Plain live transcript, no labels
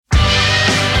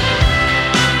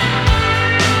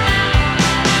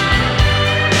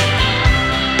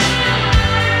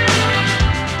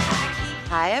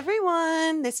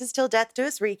This is Till Death Do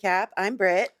Us Recap. I'm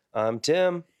Britt. I'm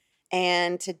Tim.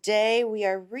 And today we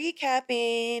are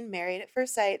recapping Married at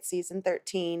First Sight, Season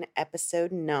 13,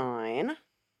 Episode 9.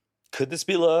 Could this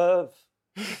be love?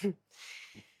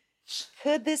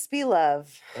 Could this be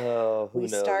love? Oh, who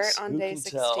knows? We start on Who day can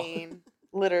 16. tell?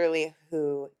 Literally,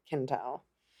 who can tell?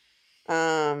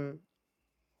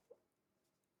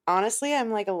 Honestly,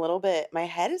 I'm like a little bit, my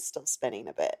head is still spinning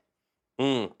a bit.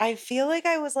 I feel like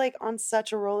I was like on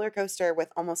such a roller coaster with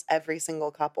almost every single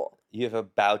couple. You have a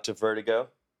bout of vertigo?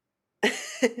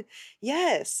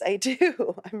 Yes, I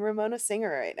do. I'm Ramona Singer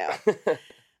right now.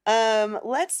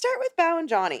 Let's start with Bao and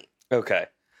Johnny. Okay.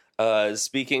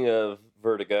 Speaking of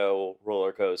vertigo,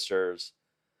 roller coasters,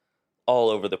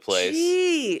 all over the place.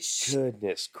 Jeez.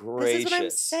 Goodness gracious. This is what I'm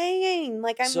saying.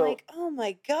 Like, I'm like, oh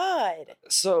my God.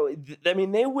 So, I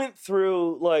mean, they went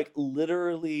through like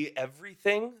literally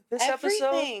everything this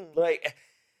episode. Like,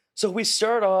 so we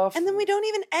start off. And then we don't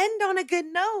even end on a good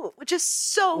note, which is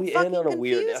so fucking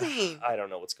confusing. I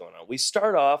don't know what's going on. We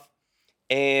start off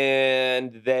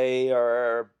and they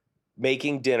are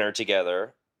making dinner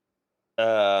together.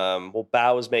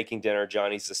 Bao is making dinner.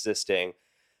 Johnny's assisting.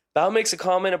 Bao makes a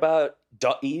comment about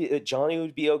Johnny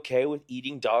would be okay with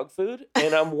eating dog food.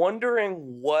 And I'm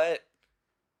wondering what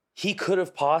he could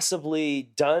have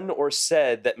possibly done or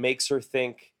said that makes her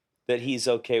think that he's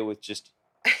okay with just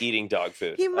eating dog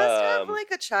food. He must have like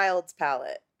a child's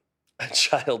palate. A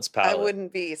child's palate. I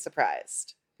wouldn't be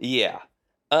surprised. Yeah.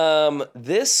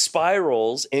 This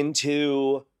spirals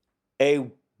into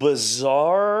a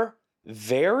bizarre,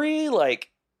 very like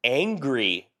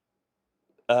angry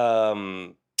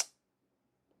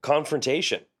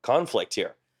conflict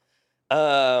here.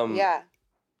 Yeah.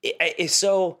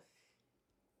 So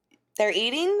they're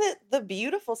eating the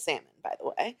beautiful salmon, by the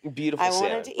way. Beautiful salmon.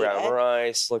 Wanted to eat brown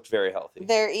rice, looked very healthy.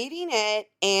 They're eating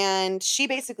it, and she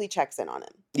basically checks in on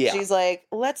him. Yeah. She's like,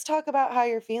 let's talk about how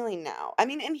you're feeling now. I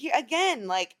mean, and here again,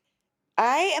 like,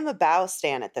 I am a Bao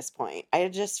stan at this point. I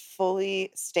just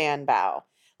fully stan Bao.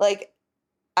 Like,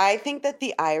 I think that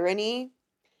the irony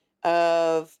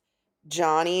of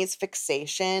Johnny's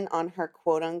fixation on her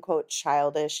quote-unquote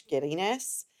childish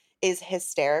giddiness is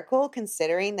hysterical,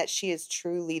 considering that she is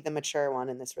truly the mature one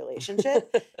in this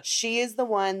relationship. She is the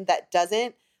one that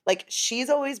doesn't, like,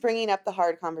 she's always bringing up the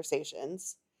hard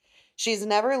conversations. She's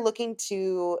never looking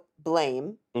to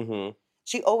blame. Mm-hmm.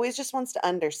 She always just wants to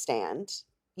understand,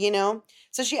 you know?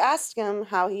 So she asked him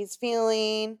how he's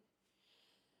feeling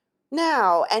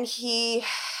now, and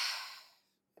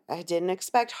I didn't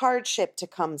expect hardship to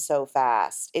come so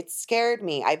fast. It scared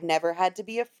me. I've never had to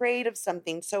be afraid of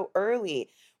something so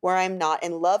early, where I'm not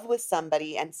in love with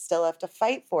somebody and still have to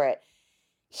fight for it.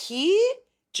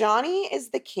 Johnny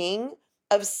is the king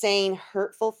of saying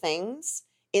hurtful things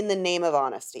in the name of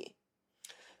honesty.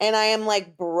 And I am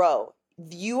like, bro,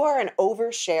 you are an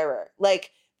oversharer.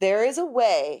 Like, there is a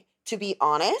way to be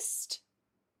honest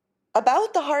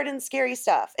about the hard and scary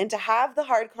stuff and to have the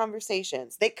hard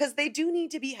conversations, because they do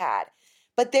need to be had.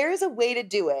 But there is a way to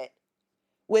do it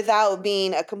without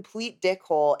being a complete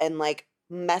dickhole and like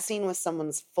messing with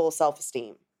someone's full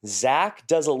self-esteem. Zach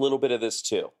does a little bit of this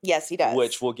too. Yes, he does.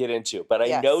 Which we'll get into. But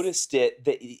I noticed it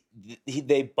that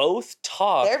they both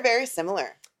talk. They're very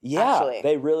similar. Yeah, actually.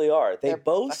 They really are. They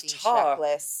both talk.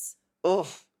 Checklists.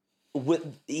 Oof.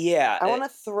 Yeah. I want to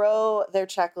throw their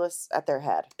checklists at their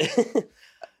head.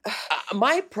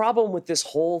 My problem with this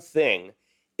whole thing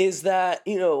is that,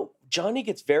 you know, Johnny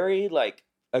gets very like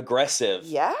aggressive.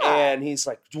 Yeah. And he's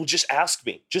like, well, just ask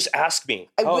me. Just ask me.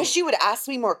 I wish you would ask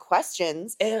me more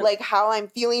questions, like how I'm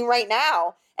feeling right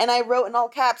now. And I wrote in all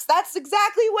caps, that's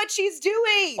exactly what she's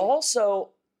doing. Also,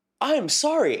 I'm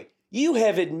sorry. You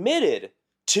have admitted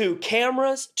to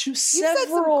cameras, to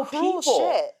several people.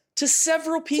 Shit. To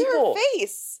several people. To her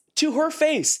face. To her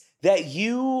face. That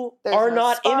you There's are no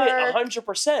not spark. in it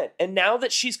 100%. And now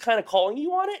that she's kind of calling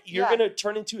you on it, you're going to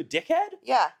turn into a dickhead?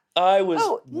 Yeah. I was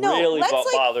really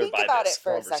bothered by about this it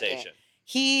for conversation. A second.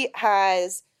 He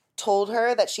has told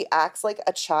her that she acts like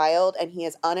a child and he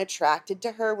is unattracted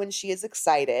to her when she is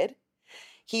excited.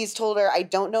 He's told her, I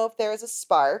don't know if there is a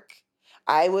spark.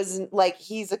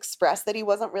 He's expressed that he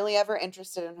wasn't really ever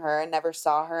interested in her and never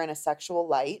saw her in a sexual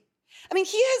light. I mean,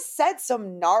 he has said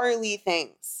some gnarly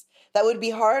things that would be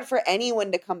hard for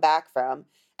anyone to come back from.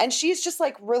 And she's just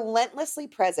like relentlessly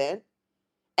present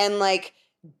and like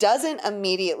doesn't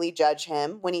immediately judge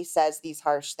him when he says these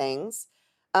harsh things.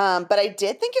 But I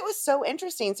did think it was so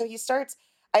interesting. So he starts,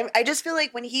 I just feel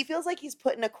like when he feels like he's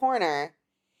put in a corner,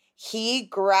 he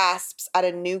grasps at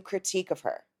a new critique of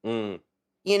her. You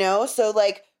know? So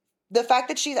like the fact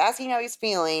that she's asking how he's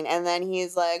feeling and then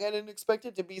he's like, I didn't expect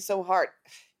it to be so hard.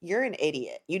 you're an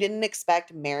idiot. You didn't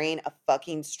expect marrying a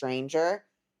fucking stranger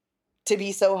to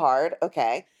be so hard.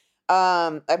 Okay.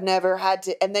 I've never had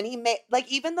to, and then he made,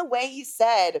 like, even the way he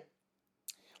said,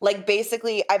 like,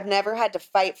 basically, I've never had to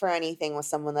fight for anything with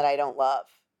someone that I don't love.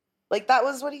 Like, that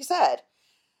was what he said.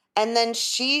 And then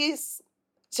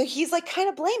so he's like kind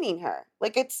of blaming her.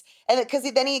 Like, and because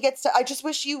then he gets to, I just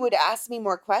wish you would ask me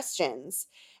more questions.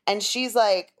 And she's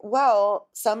like, well,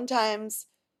 sometimes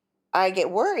I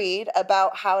get worried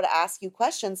about how to ask you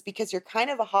questions because you're kind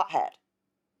of a hothead.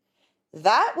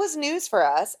 That was news for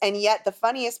us. And yet the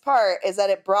funniest part is that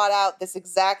it brought out this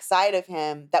exact side of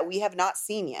him that we have not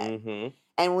seen yet. Mm-hmm.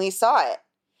 And we saw it.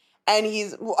 And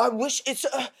I wish it's,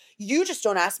 you just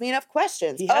don't ask me enough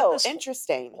questions. Oh,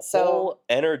 interesting. Whole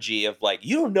energy of like,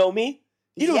 you don't know me.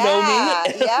 You don't know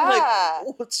me. And I'm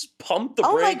like, let's pump the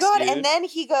brakes, my God. dude. And then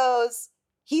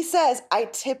he says, I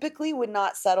typically would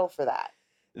not settle for that.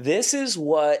 This is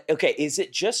okay, is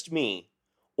it just me?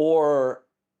 Or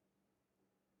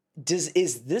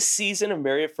is this season of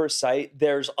Married at First Sight,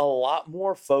 there's a lot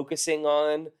more focusing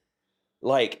on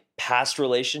like past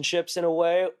relationships in a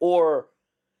way, or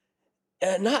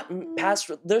not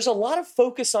past, there's a lot of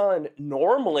focus on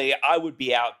normally I would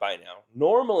be out by now.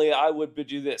 Normally I would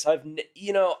do this. I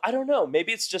don't know.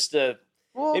 Maybe it's just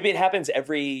maybe it happens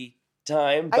every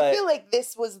time. But I feel like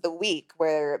this was the week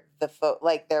where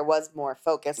there was more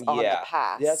focus on the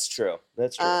past. That's true.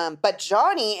 That's true. But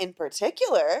Johnny in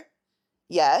particular,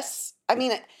 yes. I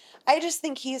mean, I just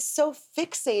think he is so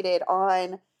fixated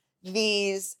on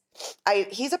these.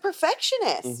 He's a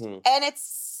perfectionist, and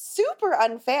it's super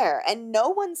unfair, and no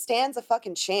one stands a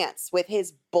fucking chance with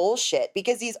his bullshit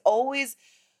because he's always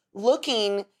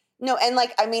looking. No, and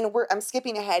like, I mean, I'm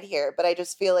skipping ahead here, but I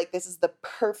just feel like this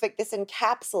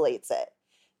encapsulates it.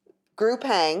 Group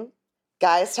hang,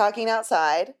 guys talking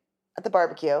outside at the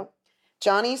barbecue.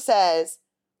 Johnny says,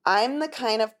 I'm the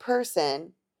kind of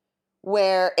person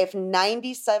where if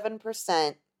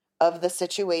 97% of the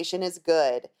situation is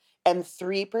good and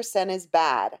 3% is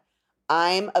bad,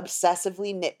 I'm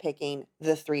obsessively nitpicking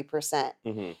the 3%.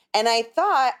 Mm-hmm. And I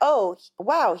thought, oh,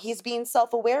 wow, he's being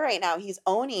self-aware right now. He's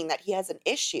owning that he has an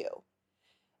issue.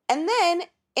 And then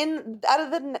out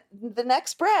of the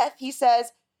next breath, he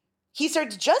starts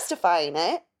justifying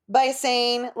it by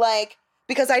saying, like,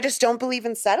 because I just don't believe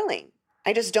in settling.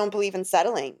 I just don't believe in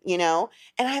settling, you know?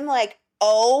 And I'm like,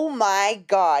 oh my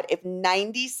God, if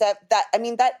 97,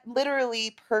 that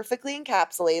literally perfectly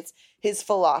encapsulates his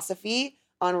philosophy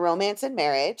on romance and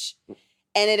marriage,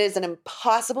 and it is an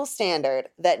impossible standard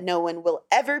that no one will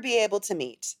ever be able to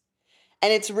meet.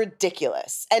 And it's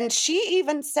ridiculous. And she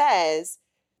even says,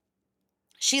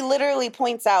 she literally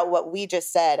points out what we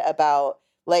just said about,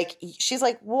 like, she's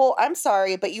like, well, I'm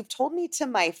sorry, but you've told me to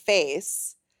my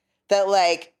face that,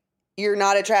 like, you're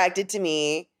not attracted to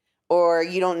me or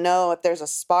you don't know if there's a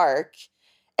spark.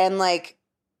 And, like,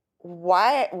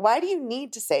 why do you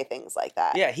need to say things like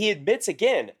that? Yeah, he admits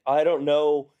again, I don't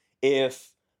know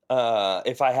if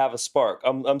I have a spark.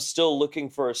 I'm still looking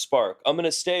for a spark. I'm going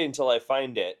to stay until I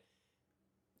find it.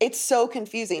 It's so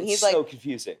confusing. He's so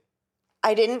confusing.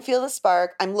 I didn't feel the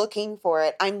spark. I'm looking for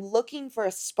it. I'm looking for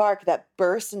a spark that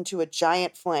bursts into a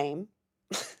giant flame.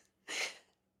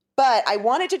 But I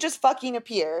want it to just fucking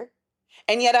appear.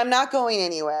 And yet I'm not going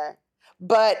anywhere.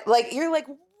 But, like, you're like,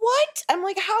 what? I'm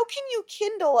like, how can you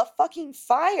kindle a fucking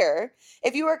fire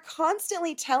if you are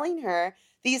constantly telling her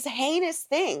these heinous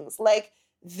things? Like,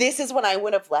 this is when I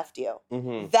would have left you.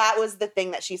 Mm-hmm. That was the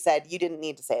thing that she said. You didn't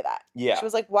need to say that. Yeah. She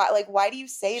was like, why? Like, why do you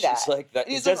say that? She's like, that.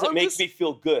 It doesn't make me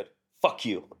feel good. Fuck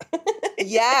you.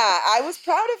 Yeah, I was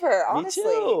proud of her, honestly.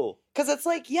 Me too. Because it's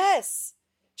like, yes,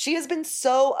 she has been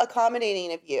so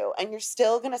accommodating of you, and you're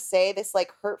still going to say this,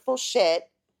 like, hurtful shit.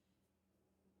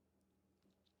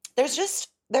 There's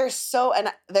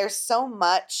so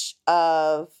much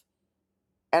of,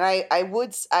 and I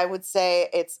would say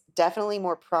it's definitely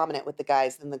more prominent with the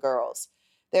guys than the girls.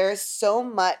 There is so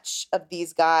much of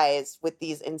these guys with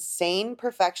these insane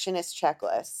perfectionist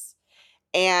checklists,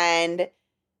 and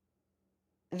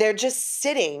they're just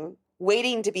sitting,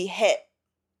 waiting to be hit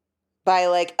by,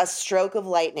 like, a stroke of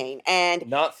lightning, and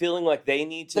not feeling like they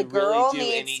need to the girl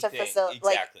really do needs anything. to facilitate.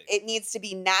 Like, it needs to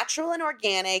be natural and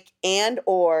organic, and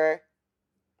or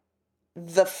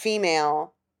the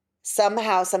female,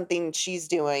 somehow something she's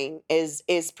doing is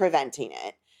preventing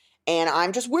it, and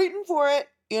I'm just waiting for it.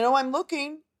 You know, I'm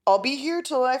looking. I'll be here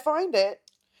till I find it.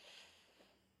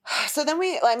 So then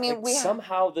we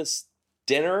somehow this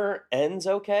dinner ends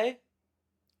okay.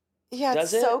 Yeah,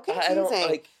 it's so confusing. I don't,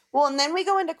 like, well, and then we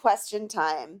go into question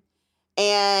time,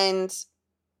 and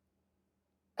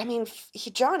I mean,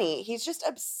 Johnny, he's just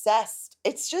obsessed.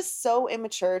 It's just so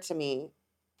immature to me,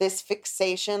 this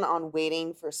fixation on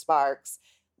waiting for sparks.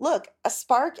 Look, a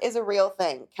spark is a real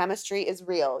thing. Chemistry is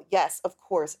real. Yes, of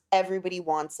course, everybody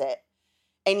wants it.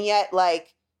 And yet,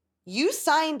 like, you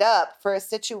signed up for a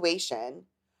situation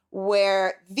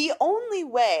where the only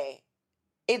way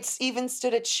it's even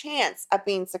stood a chance at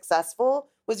being successful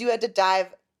was you had to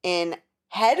dive in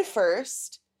head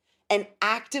first and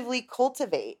actively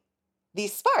cultivate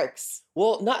these sparks.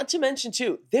 Well, not to mention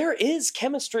too, there is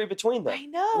chemistry between them. I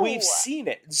know. We've seen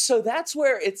it. So that's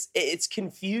where it's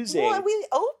confusing. Well, we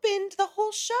opened the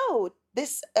whole show,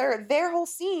 their whole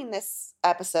scene this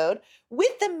episode,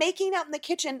 with them making out in the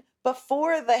kitchen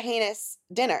before the heinous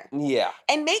dinner. Yeah.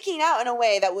 And making out in a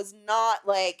way that was not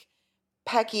like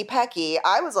pecky.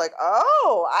 I was like,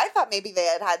 oh, I thought maybe they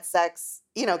had sex,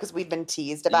 because we'd been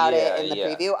teased about it in the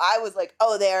preview. I was like,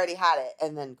 oh, they already had it.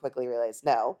 And then quickly realized,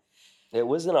 no. It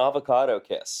was an avocado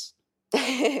kiss.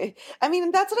 I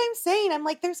mean, that's what I'm saying. I'm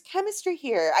like, there's chemistry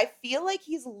here. I feel like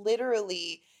he's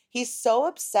so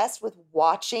obsessed with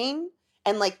watching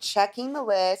and like checking the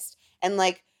list and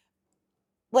like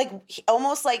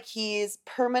almost like he's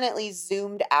permanently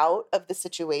zoomed out of the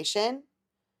situation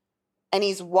and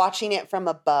he's watching it from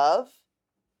above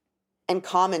and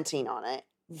commenting on it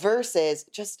versus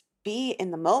just be in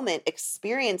the moment,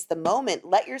 experience the moment,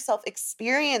 let yourself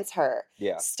experience her.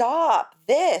 Yeah. Stop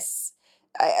this.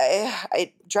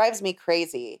 It drives me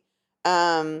crazy.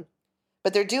 But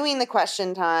they're doing the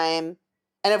question time.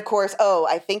 And of course,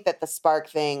 I think that the spark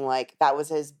thing, like that was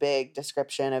his big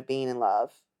description of being in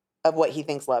love, of what he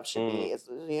thinks love should be. Is,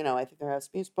 I think there has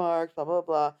to be sparks, blah, blah,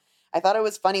 blah. I thought it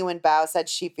was funny when Bao said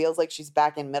she feels like she's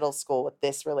back in middle school with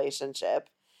this relationship.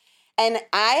 And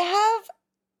I have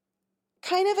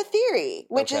kind of a theory,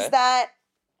 which is that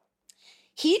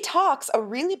he talks a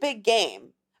really big game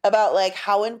about like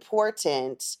how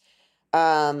important,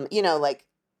 like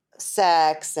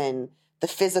sex and the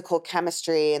physical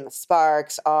chemistry and the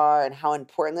sparks are and how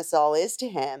important this all is to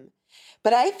him.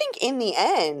 But I think in the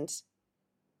end,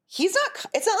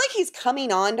 it's not like he's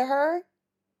coming on to her.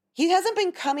 He hasn't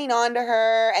been coming on to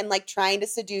her and like trying to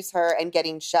seduce her and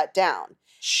getting shut down.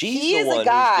 She's the one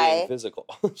who's being physical.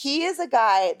 He is a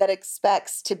guy that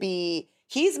expects to be,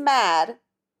 he's mad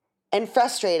and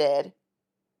frustrated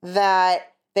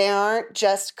that they aren't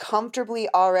just comfortably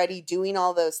already doing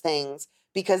all those things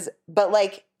but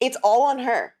like, it's all on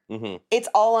her. Mm-hmm. It's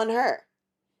all on her.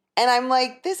 And I'm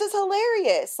like, this is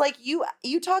hilarious. Like you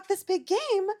talk this big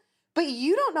game, but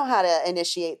you don't know how to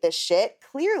initiate this shit,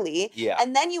 clearly. Yeah.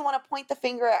 And then you want to point the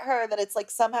finger at her that it's like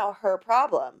somehow her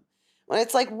problem. When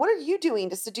it's like, what are you doing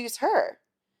to seduce her?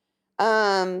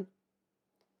 Johnny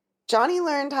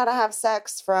learned how to have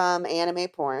sex from anime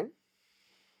porn.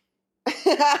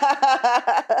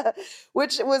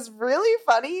 Which was really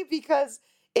funny because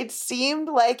it seemed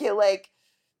like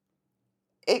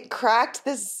it cracked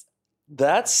this.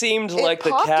 That seemed like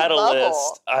the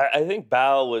catalyst. I think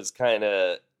Bao was kind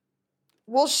of.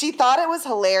 Well, she thought it was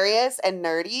hilarious and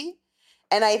nerdy.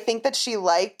 And I think that she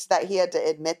liked that he had to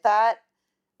admit that,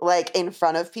 like, in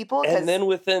front of people. And then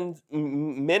within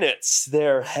minutes,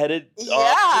 they're headed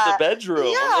off to the bedroom.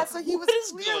 Yeah, like, so he was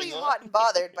clearly hot and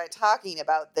bothered by talking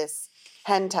about this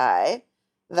hentai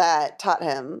that taught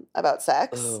him about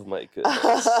sex. Oh, my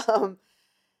goodness.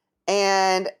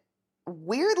 And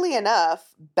weirdly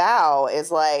enough, Bao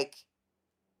is like,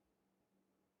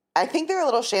 I think they're a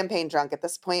little champagne drunk at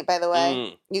this point, by the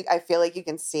way. I feel like you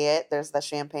can see it. There's the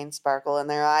champagne sparkle in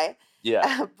their eye.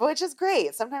 Yeah. Which is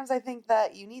great. Sometimes I think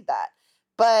that you need that.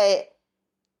 But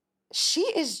she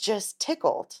is just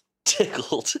tickled.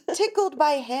 Tickled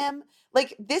by him.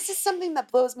 Like, this is something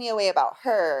that blows me away about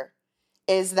her,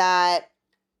 is that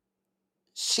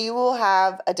she will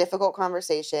have a difficult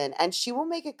conversation and she will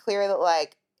make it clear that,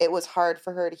 like, it was hard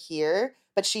for her to hear,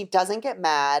 but she doesn't get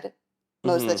mad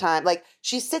most of the time. Like,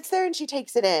 she sits there and she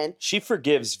takes it in. She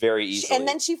forgives very easily. And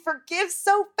then she forgives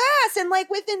so fast. And, like,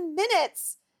 within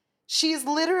minutes, she's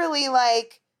literally,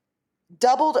 like,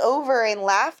 doubled over in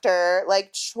laughter,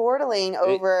 like, chortling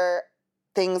over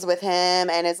things with him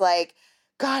and is like,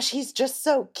 gosh, he's just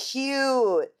so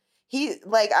cute. He,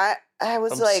 like, I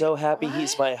was I'm like, so happy what?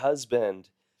 he's my husband.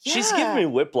 Yeah. She's giving me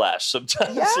whiplash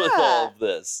sometimes with all of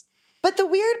this. But the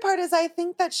weird part is I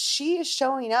think that she is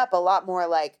showing up a lot more,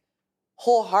 like,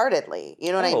 wholeheartedly.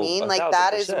 You know what I mean? Like, 1,000%.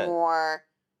 that is more,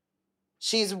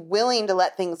 she's willing to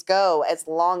let things go as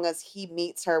long as he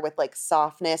meets her with, like,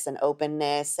 softness and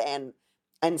openness and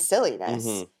silliness.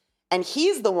 Mm-hmm. And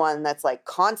he's the one that's, like,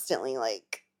 constantly,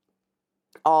 like,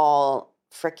 all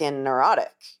freaking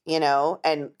neurotic,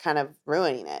 and kind of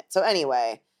ruining it. So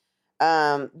anyway,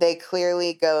 They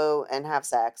clearly go and have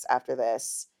sex after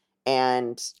this.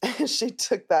 And she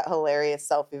took that hilarious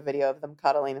selfie video of them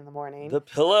cuddling in the morning. The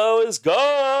pillow is gone.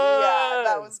 Yeah,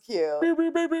 that was cute.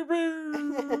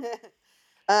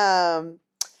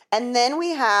 And then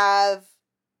we have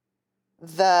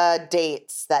the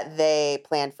dates that they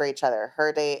planned for each other.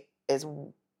 Her date is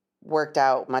worked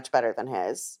out much better than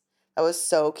his. That was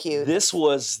so cute. This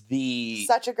was the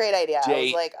such a great idea. date. I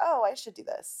was like, oh, I should do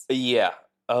this. Yeah.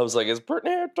 I was like, is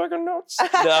Brittany taking notes?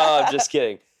 No, I'm just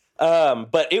kidding.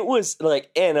 But it was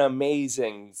like an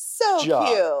amazing So job.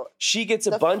 cute. She gets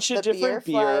a bunch of different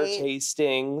beer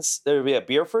tastings. There would be a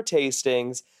beer for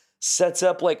tastings. Sets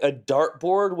up like a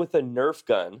dartboard with a Nerf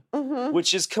gun,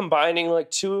 which is combining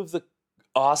like two of the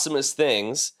awesomest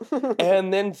things,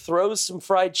 and then throws some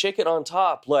fried chicken on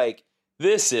top. Like,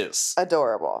 this is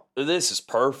adorable. This is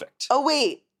perfect. Oh,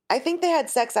 wait. I think they had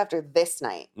sex after this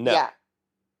night. No. Yeah.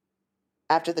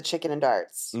 After the chicken and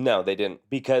darts. No, they didn't,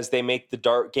 because they make the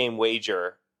dart game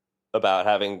wager about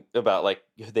like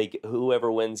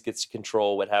whoever wins gets to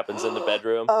control what happens in the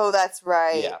bedroom. Oh, that's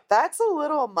right. Yeah. That's a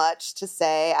little much to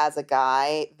say as a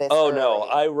guy. This early. No,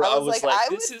 I was like, I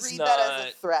this would is read not that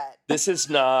as a threat. This is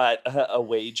not a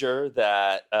wager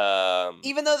that.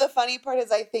 Even though the funny part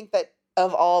is, I think that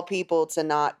of all people to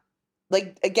not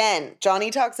like, again,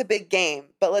 Johnny talks a big game,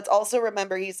 but let's also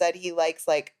remember he said he likes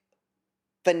like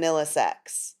vanilla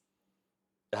sex.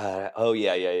 Yeah.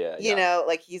 You know,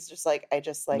 like he's just like, I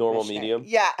just like normal missionary. medium.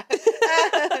 Yeah.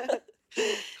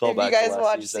 If you back to guys last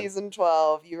watch season. season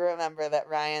 12, you remember that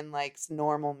Ryan likes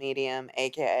normal medium,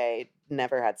 aka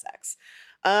never had sex.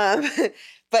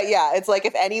 But yeah, it's like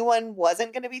if anyone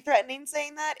wasn't going to be threatening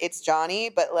saying that, it's Johnny.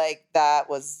 But like I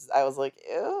was like,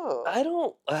 ew. I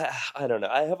don't know.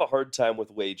 I have a hard time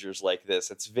with wagers like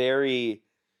this. It's very.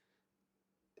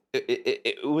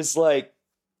 It was like,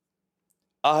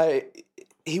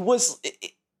 he was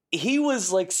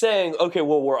like saying, okay,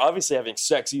 well, we're obviously having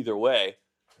sex either way,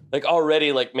 like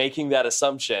already like making that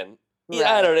assumption. Right.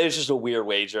 Yeah, I don't know. It's just a weird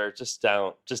wager. Just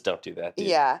don't do that, dude.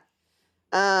 Yeah.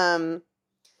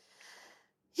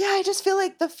 Yeah, I just feel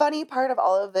like the funny part of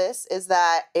all of this is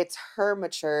that it's her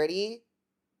maturity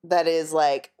that is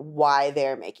like why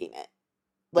they're making it.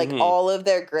 Like all of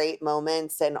their great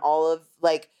moments and all of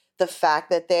like the fact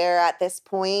that they're at this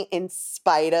point in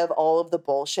spite of all of the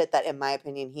bullshit that, in my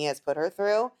opinion, he has put her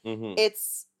through.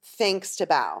 It's thanks to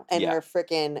Bao and her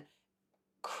freaking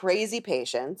crazy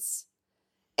patience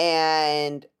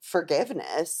and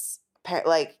forgiveness.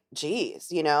 Like,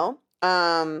 geez, you know?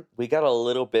 We got a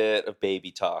little bit of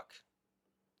baby talk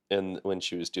when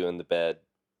she was doing the bed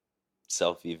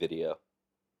selfie video.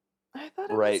 I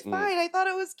thought it was fine. I thought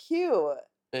it was cute.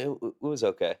 It was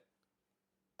okay.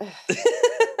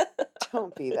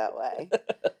 Don't be that way.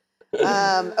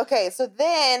 Okay, so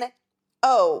then,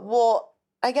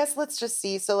 I guess let's just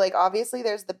see. So, like, obviously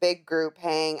there's the big group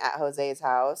hang at Jose's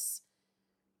house.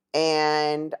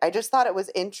 And I just thought it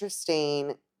was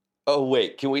interesting. Oh,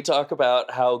 wait. Can we talk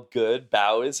about how good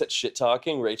Bao is at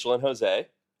shit-talking Rachel and Jose?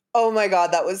 Oh, my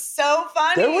God. That was so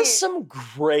funny. There was some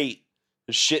great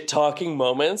shit-talking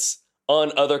moments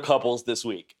on other couples this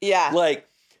week. Yeah. Like,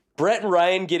 Brett and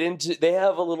Ryan they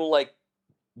have a little, like,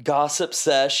 gossip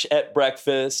sesh at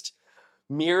breakfast.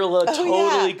 Mirla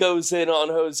totally goes in on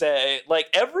Jose. Like,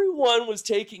 everyone was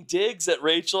taking digs at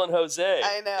Rachel and Jose.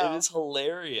 I know. It is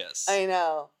hilarious. I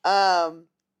know.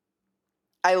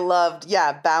 I loved,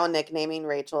 Bao nicknaming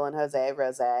Rachel and Jose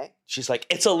Rose. She's like,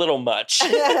 it's a little much.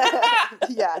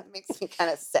 Yeah, it makes me kind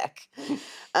of sick.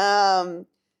 But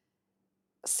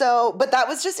that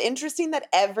was just interesting that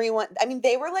everyone, I mean,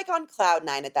 they were like on cloud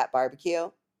nine at that barbecue.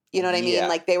 You know what I mean? Yeah.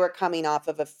 Like they were coming off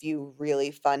of a few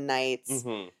really fun nights.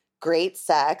 Mm-hmm. Great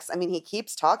sex. I mean, he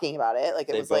keeps talking about it. Like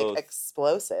it was like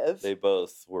explosive. They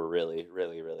both were really,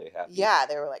 really, really happy. Yeah,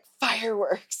 they were like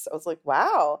fireworks. I was like,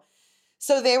 wow.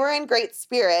 So they were in great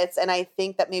spirits. And I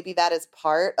think that maybe that is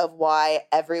part of why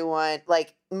everyone,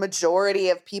 like majority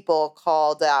of people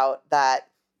called out that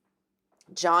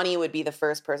Johnny would be the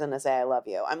first person to say, I love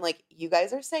you. I'm like, you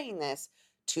guys are saying this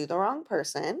to the wrong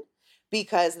person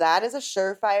because that is a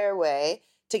surefire way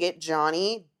to get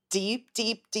Johnny deep,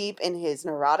 deep, deep in his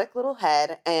neurotic little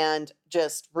head and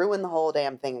just ruin the whole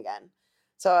damn thing again.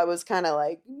 So I was kind of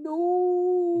like,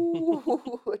 no,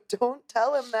 don't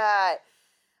tell him that.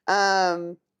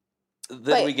 Then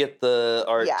we get the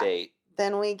art date.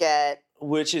 Then we get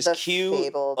which is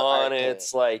cute on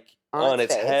its like on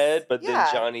its face. head, but then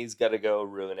Johnny's got to go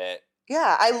ruin it.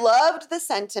 Yeah, I loved the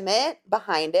sentiment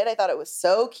behind it. I thought it was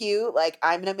so cute. Like,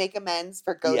 I'm going to make amends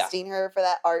for ghosting her for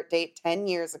that art date 10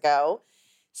 years ago.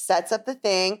 Sets up the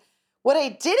thing. What I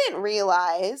didn't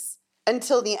realize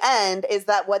until the end is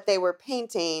that what they were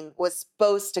painting was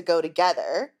supposed to go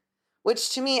together,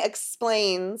 which to me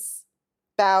explains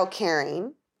Bao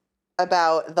caring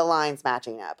about the lines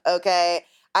matching up. Okay.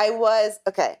 I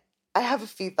have a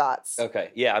few thoughts.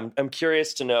 Okay. Yeah. I'm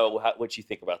curious to know what you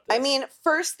think about this. I mean,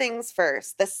 first things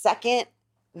first, the second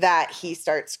that he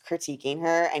starts critiquing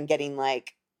her and getting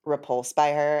like repulsed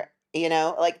by her,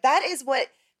 like that is what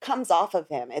comes off of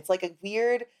him. It's like a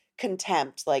weird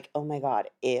contempt, like, oh my God,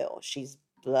 ew, she's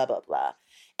blah, blah, blah.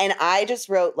 And I just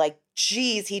wrote, like,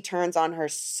 geez, he turns on her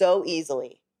so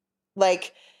easily.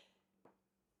 Like,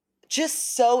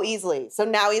 just so easily. So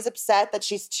now he's upset that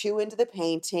she's too into the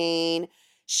painting.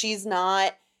 She's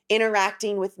not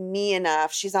interacting with me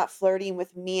enough. She's not flirting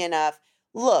with me enough.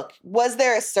 Look, was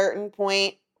there a certain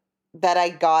point that I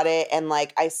got it and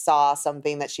like I saw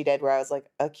something that she did where I was like,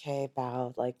 okay,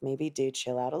 Bao, like maybe do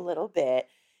chill out a little bit.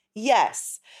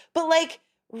 Yes. But like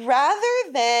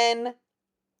rather than,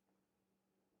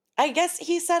 I guess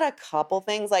he said a couple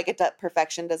things like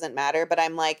perfection doesn't matter, but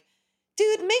I'm like,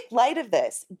 dude, make light of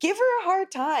this. Give her a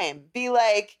hard time. Be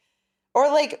like, or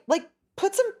like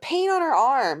put some paint on her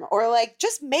arm or like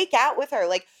just make out with her.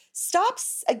 Like stop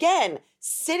again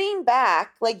sitting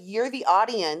back like you're the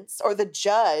audience or the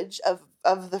judge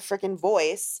of the freaking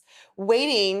Voice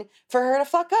waiting for her to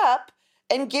fuck up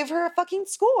and give her a fucking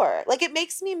score. Like it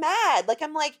makes me mad. Like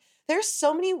I'm like there's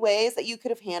so many ways that you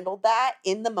could have handled that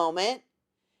in the moment.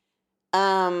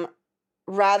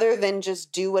 Rather than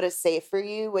just do what is safe for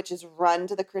you, which is run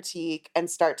to the critique and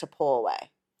start to pull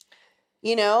away.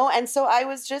 And so I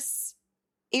was just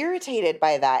irritated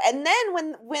by that. And then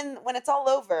when it's all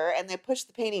over and they push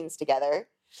the paintings together,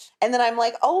 and then I'm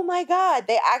like, oh my God,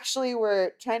 they actually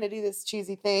were trying to do this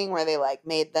cheesy thing where they like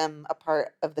made them a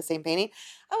part of the same painting.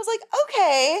 I was like,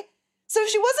 okay, so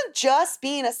she wasn't just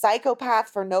being a psychopath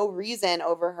for no reason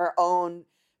over her own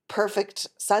perfect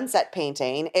sunset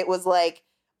painting. It was like,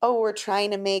 oh, we're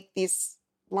trying to make these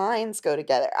lines go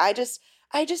together. I just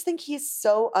think he's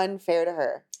so unfair to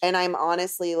her. And I'm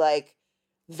honestly like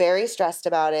very stressed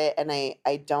about it. And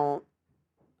I don't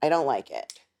like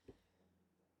it.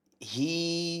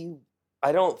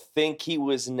 I don't think he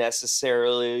was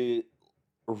necessarily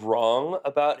wrong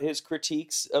about his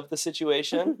critiques of the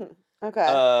situation.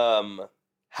 Okay.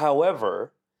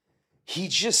 However, he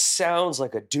just sounds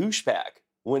like a douchebag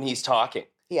when he's talking.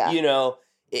 Yeah.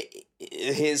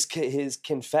 His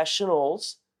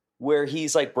confessionals where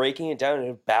he's like breaking it down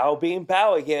and Bao being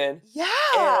Bao again. Yeah,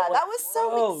 like, that was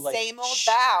so same old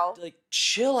Bao. Like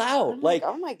chill out. I'm like,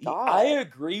 oh my God. I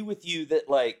agree with you that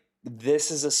like this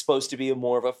is supposed to be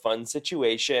more of a fun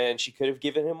situation. She could have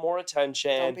given him more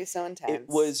attention. Don't be so intense. It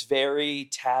was very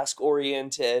task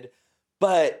oriented,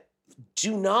 but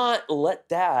do not let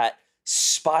that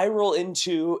spiral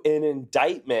into an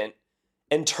indictment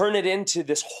and turn it into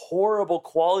this horrible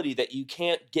quality that you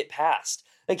can't get past.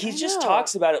 Like he just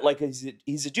talks about it like he's a douchebag.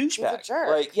 He's a jerk.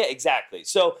 Like, yeah, exactly.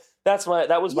 So that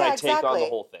was my take on the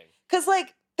whole thing. Because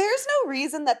like there's no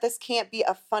reason that this can't be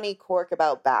a funny quirk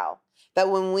about Bao. That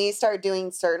when we start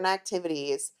doing certain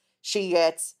activities, she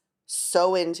gets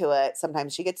so into it.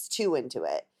 Sometimes she gets too into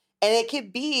it. And it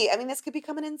could be, I mean, this could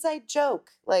become an inside joke.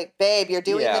 Like, babe, you're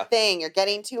doing the thing. You're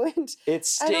getting too into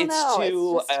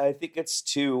I think it's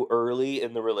too early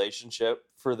in the relationship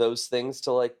for those things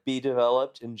to like be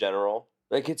developed in general.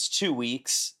 Like it's 2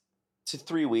 weeks to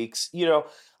 3 weeks.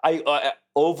 I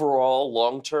overall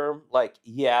long term, like,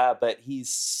 yeah, but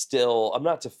he's still, I'm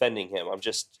not defending him. I'm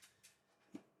just,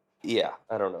 yeah,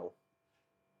 I don't know.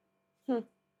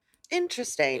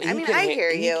 Interesting. I mean, I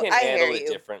hear you.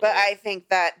 But I think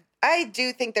that I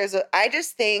do think I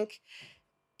just think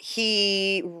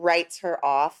he writes her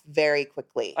off very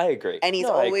quickly. I agree. And he's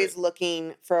always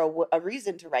looking for a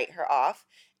reason to write her off.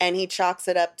 And he chalks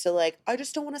it up to like, I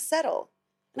just don't want to settle.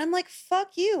 And I'm like,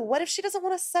 fuck you. What if she doesn't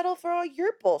want to settle for all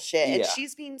your bullshit? Yeah. And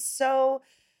she's being so,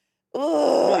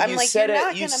 I'm like, you're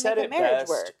not going to make a marriage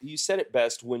work. You said it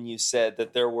best when you said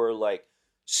that there were like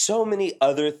so many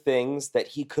other things that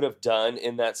he could have done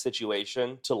in that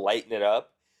situation to lighten it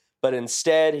up. But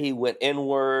instead, he went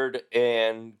inward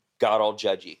and got all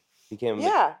judgy. Became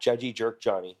a judgy jerk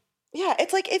Johnny. Yeah,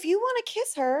 it's like, if you want to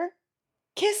kiss her,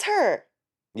 kiss her.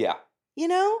 Yeah.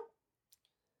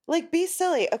 Like, be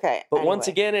silly. Okay. But once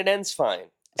again, it ends fine.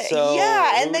 So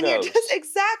and then you're just,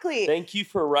 exactly. Thank you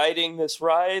for riding this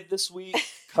ride this week.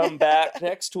 Come back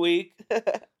next week.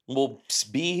 We'll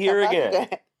be here again.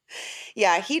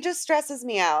 Yeah, he just stresses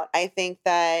me out. I think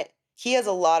that he has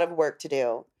a lot of work to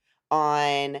do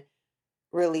on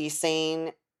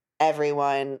releasing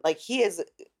everyone. Like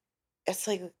it's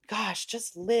like, gosh,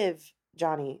 just live,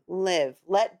 Johnny, live.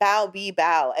 Let Bao be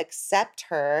Bao. Accept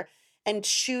her and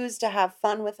choose to have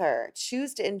fun with her,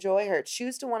 choose to enjoy her,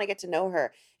 choose to want to get to know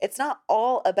her. It's not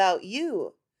all about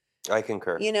you, I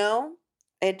concur. you know?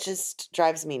 It just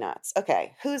drives me nuts.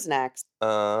 Okay, who's next?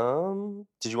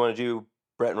 Did you want to do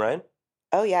Brett and Ryan?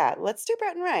 Oh yeah, let's do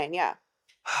Brett and Ryan. Yeah.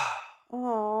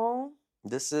 Oh,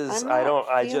 This is I'm not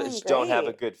I feeling just don't have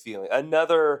a great. good feeling.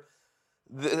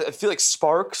 I feel like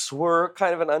sparks were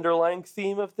kind of an underlying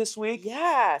theme of this week.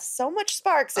 Yeah, so much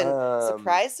sparks and Um,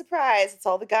 surprise, surprise, it's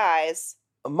all the guys.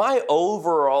 my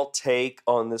overall take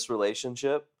on this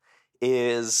relationship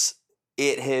is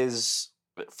it has,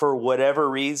 for whatever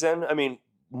reason, I mean,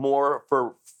 more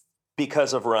for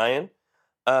because of Ryan,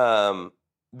 um,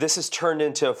 this has turned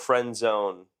into a friend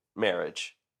zone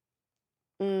marriage.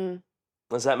 Mm,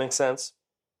 Does that make sense?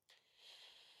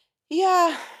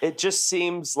 yeah. It just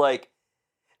seems like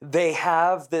they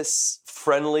have this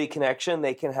friendly connection.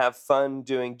 They can have fun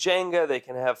doing Jenga. They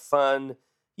can have fun,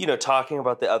 talking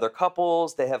about the other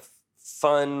couples. They have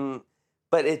fun,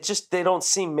 but they don't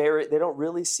seem married. They don't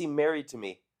really seem married to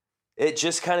me. It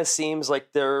just kind of seems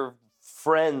like they're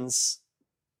friends.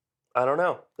 I don't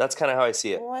know. That's kind of how I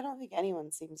see it. Well, I don't think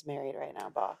anyone seems married right now,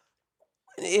 Bob.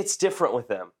 It's different with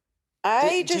them. I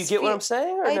Do you just get what feel I'm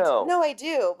saying or no? no, I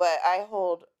do, but I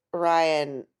hold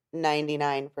Ryan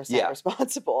 99% Yeah.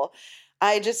 responsible.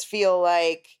 I just feel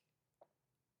like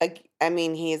I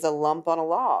mean, he's a lump on a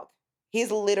log.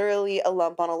 He's literally a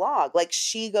lump on a log. Like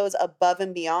she goes above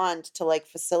and beyond to like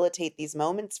facilitate these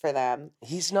moments for them.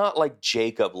 He's not like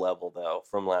Jacob level though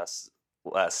from last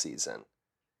season.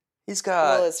 He's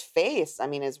Well, got his face, I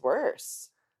mean, is worse.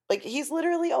 Like he's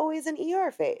literally always an ER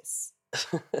face.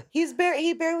 He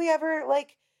barely ever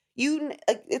like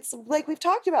it's like we've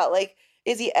talked about. Like,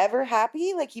 is he ever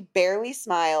happy? Like he barely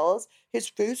smiles. His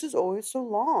face is always so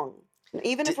long.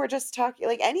 Even if did, we're just talking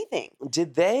like anything.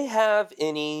 did they have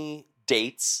any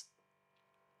dates?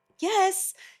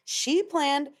 Yes, she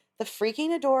planned the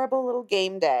freaking adorable little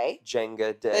game day.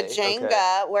 Jenga The day. Okay.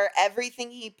 Jenga where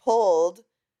everything he pulled,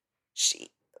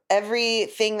 she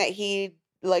everything that he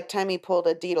like time he pulled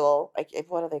a deedle, like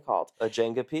what are they called? A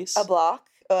Jenga piece? A block,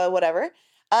 whatever.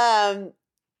 Um,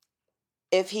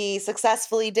 if he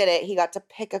successfully did it, he got to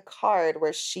pick a card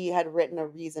where she had written a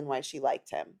reason why she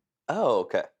liked him. Oh,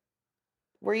 okay.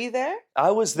 Were you there? I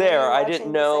was Were you there. I watching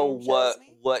didn't the know same show as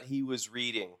me? what he was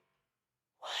reading.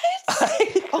 What?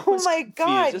 I Oh was my confused.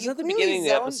 God, Just you at the clearly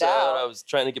beginning of the zoned episode, I out. was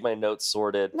trying to get my notes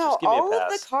sorted. No, Just give me a all of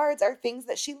the pass. cards are things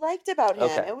that she liked about him.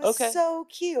 Okay. It was Okay. so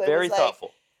cute. It Very was like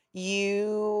thoughtful.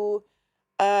 you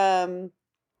um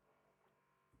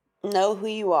know who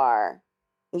you are.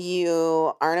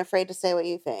 You aren't afraid to say what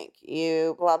you think.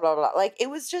 You blah blah blah. Like it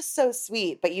was just so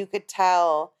sweet, but you could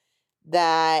tell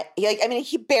that I mean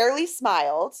he barely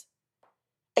smiled.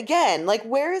 Again, like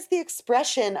where is the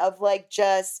expression of like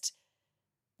just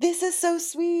this is so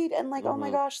sweet and like oh my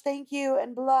Hmm. gosh, thank you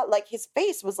and blah like his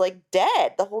face was like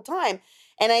dead the whole time.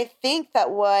 And I think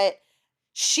that what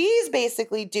she's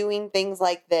basically doing things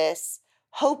like this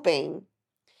hoping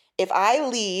if I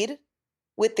lead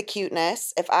with the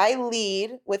cuteness, if I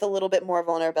lead with a little bit more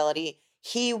vulnerability,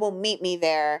 he will meet me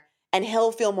there and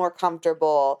he'll feel more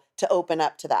comfortable to open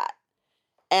up to that.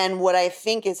 And what I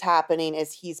think is happening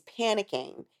is he's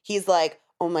panicking. He's like,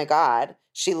 oh my God,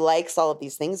 she likes all of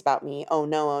these things about me. Oh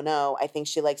no, oh no. I think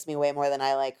she likes me way more than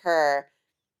I like her.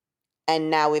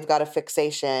 And now we've got a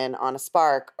fixation on a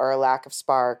spark or a lack of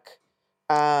spark.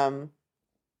 And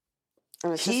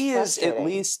it's just He is at frustrating.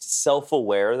 least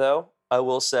self-aware, though. I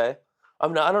will say,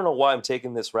 I'm not. I don't know why I'm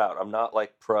taking this route. I'm not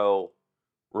like pro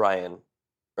Ryan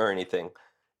or anything,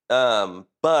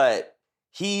 but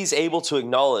he's able to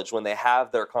acknowledge when they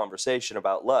have their conversation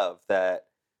about love that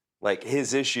like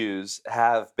his issues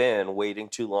have been waiting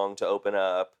too long to open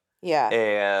up, Yeah.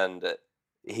 and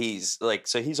he's like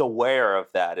so he's aware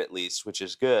of that at least, which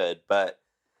is good. But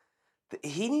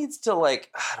he needs to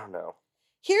like I don't know.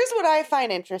 Here's what I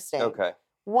find interesting. Okay.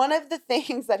 One of the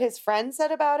things that his friend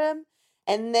said about him,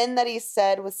 and then that he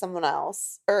said with someone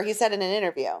else, or he said in an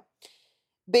interview,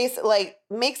 basically like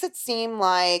makes it seem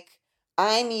like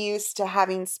I'm used to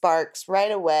having sparks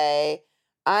right away.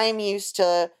 I'm used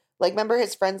to like remember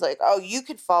his friends like, oh, you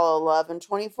could follow love in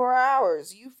 24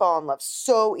 hours. You fall in love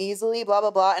so easily, blah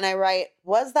blah blah. And I write,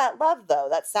 was that love though?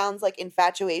 That sounds like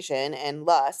infatuation and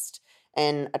lust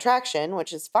and attraction,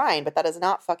 which is fine, but that is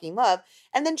not fucking love.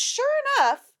 And then sure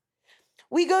enough,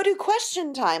 we go to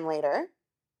question time later.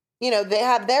 You know, they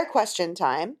have their question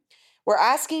time. We're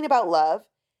asking about love.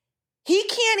 He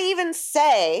can't even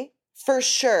say for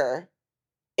sure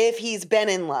if he's been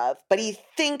in love, but he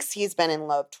thinks he's been in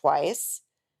love twice.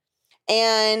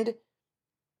 And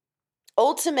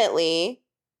ultimately,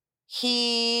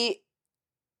 he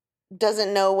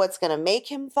doesn't know what's going to make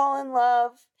him fall in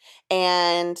love.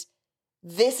 And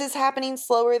this is happening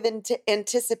slower than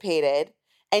anticipated.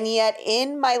 And yet,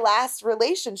 in my last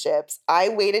relationships, I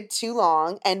waited too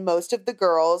long, and most of the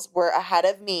girls were ahead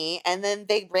of me, and then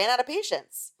they ran out of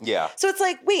patience. Yeah. So it's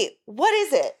like, wait, what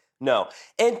is it? No.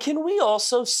 And can we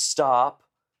also stop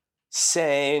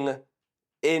saying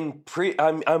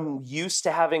I'm used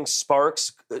to having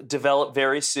sparks develop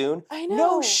very soon? I know.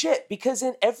 No shit, because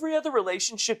in every other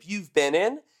relationship you've been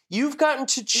in, you've gotten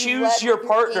to choose led your with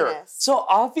your partner. penis. So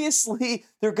obviously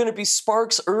they're going to be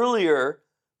sparks earlier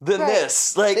than Right.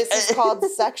 this. Like, This is called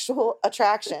sexual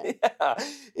attraction.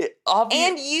 Yeah.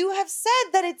 And you have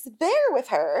said that it's there with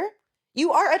her.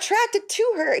 You are attracted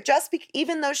to her just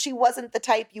even though she wasn't the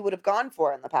type you would have gone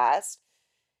for in the past.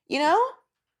 You know?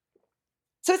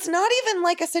 So it's not even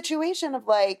like a situation of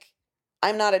like,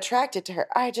 I'm not attracted to her.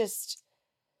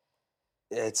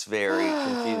 It's very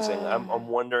confusing. I'm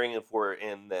wondering if we're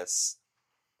in this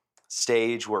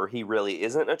stage where he really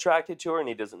isn't attracted to her and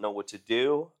he doesn't know what to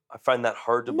do. I find that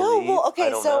hard to believe. No, well, okay, I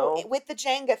don't so know. with the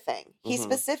Jenga thing, he Mhm.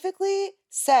 specifically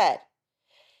said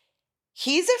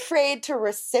he's afraid to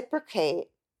reciprocate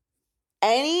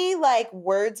any like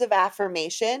words of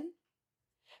affirmation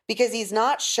because he's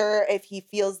not sure if he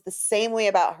feels the same way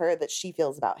about her that she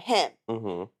feels about him.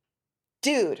 Mm-hmm.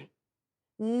 Dude,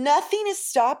 nothing is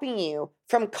stopping you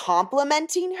from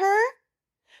complimenting her,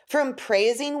 from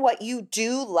praising what you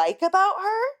do like about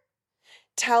her,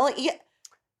 telling you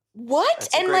what?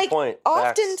 That's a and great like point.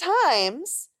 Facts.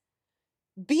 oftentimes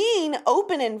being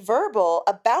open and verbal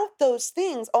about those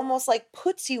things almost like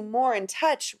puts you more in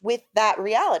touch with that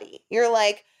reality. You're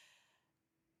like,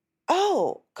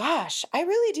 oh gosh, I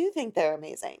really do think they're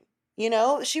amazing. You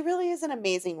know, she really is an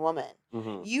amazing woman.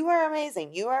 Mhm. You are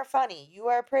amazing. You are funny. You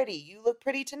are pretty. You look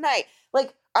pretty tonight.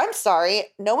 Like, I'm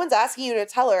sorry. No one's asking you to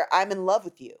tell her I'm in love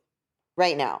with you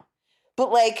right now.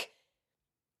 But like,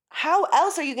 how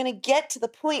else are you going to get to the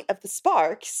point of the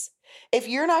sparks if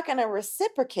you're not going to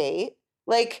reciprocate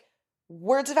like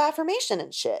words of affirmation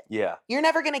and shit? Yeah. You're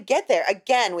never going to get there.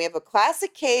 Again, we have a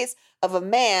classic case of a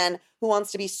man who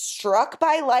wants to be struck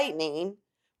by lightning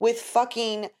with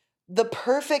fucking the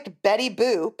perfect Betty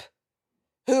Boop,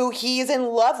 who he's in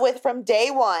love with from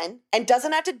day one and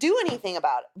doesn't have to do anything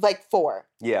about it. Like for.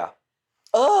 Yeah.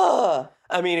 Ugh.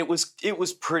 I mean, it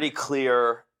was pretty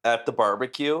clear at the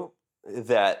barbecue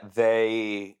that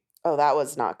they Oh, that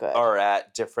was not good. are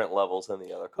at different levels than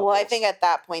the other couples. Well, I think at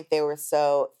that point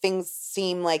things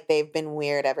seem like they've been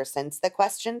weird ever since the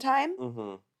question time.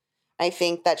 Mm-hmm. I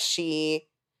think that she's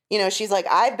like,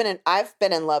 I've been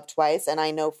in love twice, and I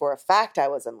know for a fact I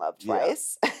was in love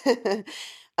twice.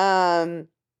 Yeah.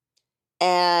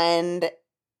 And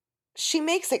she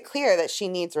makes it clear that she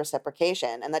needs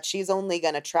reciprocation and that she's only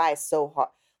going to try so hard.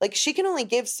 Like, she can only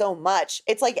give so much.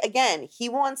 It's like, again, he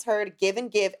wants her to give and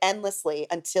give endlessly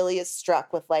until he is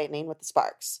struck with lightning with the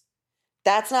sparks.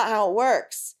 That's not how it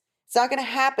works. It's not going to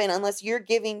happen unless you're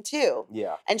giving too.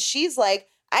 Yeah. And she's like,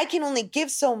 I can only give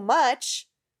so much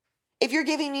if you're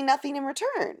giving me nothing in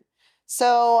return.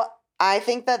 So I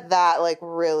think that like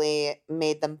really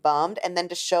made them bummed. And then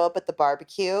to show up at the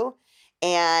barbecue,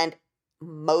 and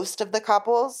most of the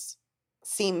couples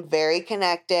seem very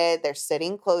connected. They're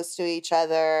sitting close to each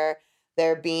other.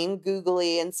 They're being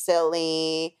googly and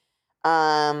silly.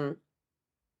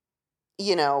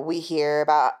 We hear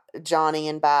about Johnny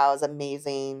and Bao's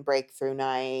amazing breakthrough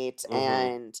night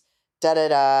and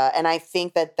da-da-da. And I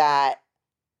think that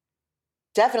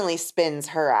definitely spins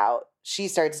her out. She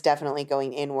starts definitely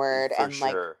going inward For and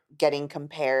sure. like getting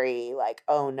compare-y, like,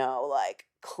 oh no, like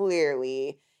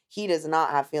clearly he does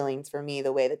not have feelings for me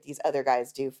the way that these other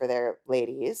guys do for their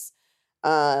ladies.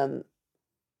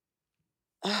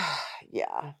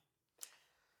 Yeah.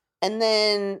 And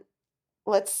then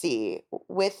let's see,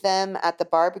 with them at the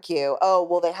barbecue. Oh,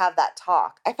 well, they have that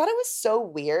talk. I thought it was so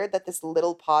weird that this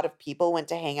little pod of people went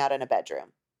to hang out in a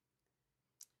bedroom.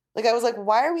 Like, I was like,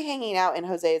 why are we hanging out in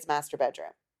Jose's master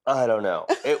bedroom? I don't know.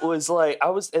 It was like,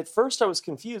 at first I was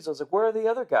confused. I was like, where are the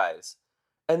other guys?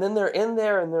 And then they're in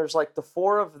there and there's like the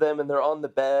four of them and they're on the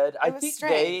bed. It was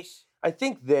strange. I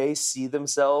think they see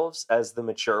themselves as the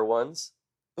mature ones.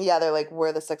 Yeah, they're like,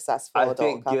 we're the successful adult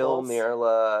think Gil, couples.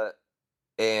 Mirla,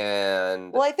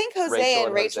 and Well, I think Jose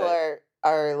and Rachel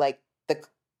are like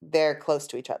they're close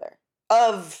to each other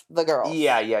of the girls.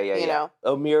 Yeah. You know?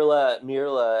 Oh, Mirla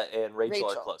and Rachel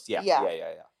are close. Yeah.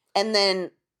 And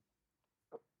then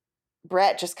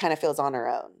Brett just kind of feels on her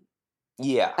own.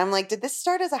 Yeah. I'm like, did this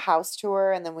start as a house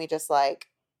tour and then we just like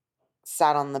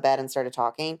sat on the bed and started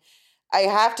talking? I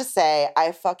have to say,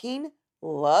 I fucking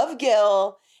love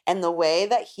Gil and the way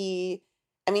that he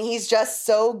I mean, he's just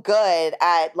so good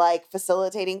at like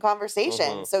facilitating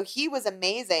conversation. Mhm. So he was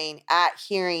amazing at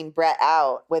hearing Brett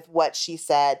out with what she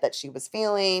said that she was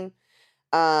feeling.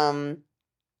 And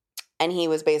he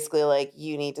was basically like,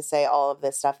 you need to say all of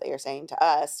this stuff that you're saying to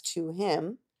us to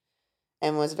him,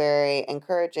 and was very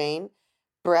encouraging.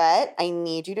 Brett, I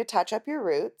need you to touch up your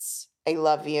roots. I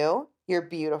love you. You're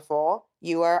beautiful.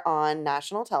 You are on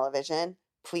national television.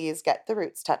 Please get the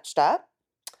roots touched up.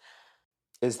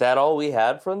 Is that all we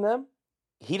had from them?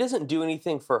 He doesn't do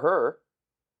anything for her.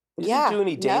 He doesn't do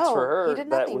any dates for her he did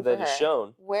nothing that for is her.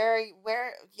 shown.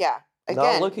 Yeah. Not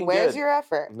Again, looking where's good. your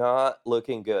effort? Not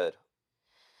looking good.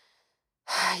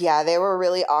 Yeah, they were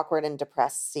really awkward and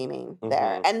depressed seeming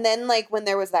there. Mhm. And then like when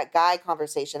there was that guy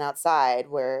conversation outside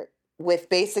where with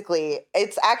basically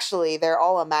it's actually they're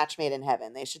all a match made in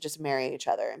heaven. They should just marry each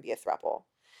other and be a throuple.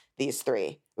 These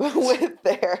three with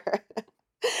their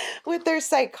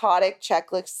psychotic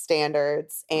checklist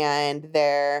standards and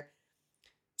their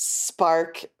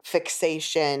spark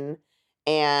fixation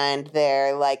and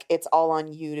they're like, it's all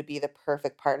on you to be the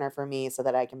perfect partner for me so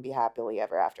that I can be happily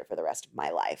ever after for the rest of my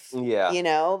life. Yeah. You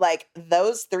know, like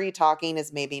those three talking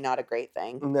is maybe not a great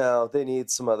thing. No, they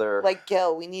need some other. Like,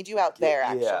 Gil, we need you out there,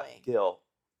 actually. Yeah, Gil,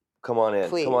 come on in.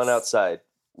 Please. Come on outside.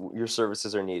 Your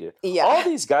services are needed. Yeah. All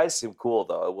these guys seem cool,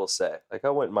 though, I will say. Like, I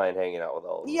wouldn't mind hanging out with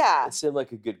all of them. Yeah. It seemed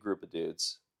like a good group of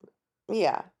dudes.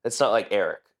 Yeah. It's not like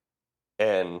Eric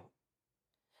and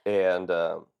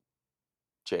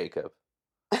Jacob.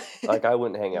 Like, I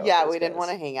wouldn't hang out Yeah, with those we didn't guys.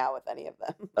 want to hang out with any of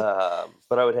them.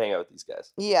 But I would hang out with these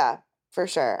guys. Yeah, for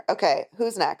sure. Okay,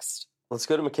 who's next? Let's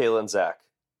go to Michaela and Zach.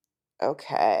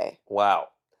 Okay. Wow.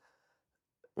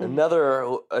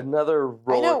 Another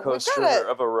roller coaster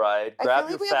of a ride. Grab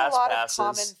your we fast have a lot passes. of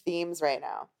common themes right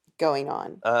now going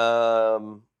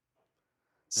on.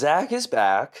 Zach is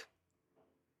back.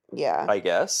 Yeah. I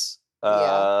guess.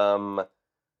 Yeah.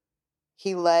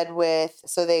 He led with,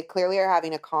 so they clearly are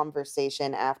having a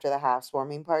conversation after the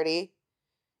housewarming party,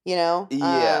 you know?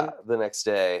 Yeah, the next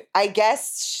day. I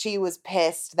guess she was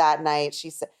pissed that night. She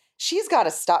said, she's got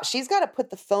to stop. She's got to put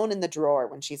the phone in the drawer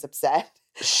when she's upset.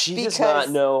 She does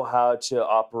not know how to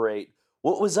operate.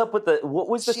 What was up with what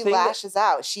was the thing? She lashes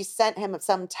out. She sent him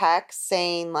some text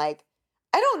saying like,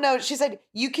 I don't know. She said,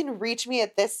 you can reach me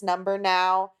at this number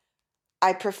now.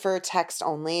 I prefer text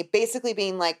only. Basically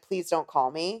being like, please don't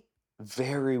call me.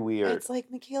 Very weird. It's like,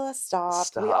 Michaela, stop.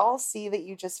 We all see that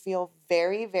you just feel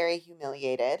very, very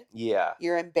humiliated. Yeah.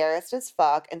 You're embarrassed as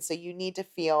fuck. And so you need to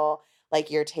feel like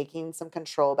you're taking some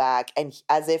control back and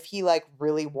as if he like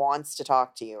really wants to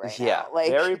talk to you right now. Yeah,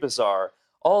 Like, very bizarre.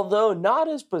 Although not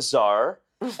as bizarre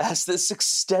as this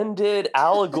extended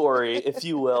allegory, if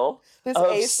you will. This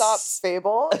Aesop's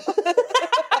fable.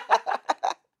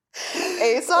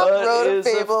 Aesop wrote a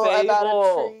fable about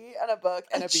a tree and a book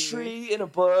and a bee. A tree and a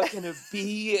book and a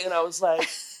bee. And I was like,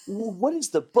 what is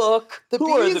the book? The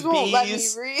Who bees are the won't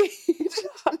bees? let me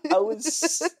read. I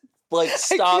was like,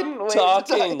 stop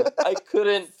talking. I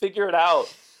couldn't figure it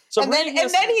out. So and then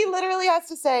he literally has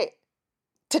to say,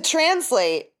 to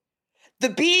translate, the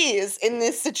bees in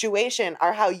this situation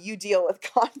are how you deal with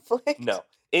conflict. No.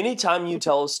 Anytime you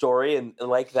tell a story and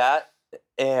like that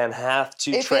and have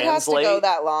to if translate. It has to go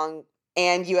that long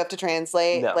and you have to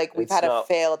translate, no, like we've had a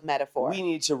failed metaphor. We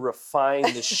need to refine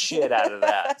the shit out of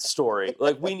that story.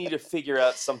 Like we need to figure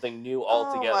out something new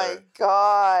altogether. Oh my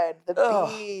God. The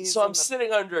bees. So I'm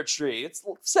sitting under a tree. It's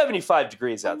 75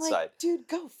 degrees outside. Like, dude,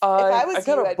 go. If I was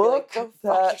got you, a I'd book be like, go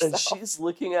fuck and yourself. she's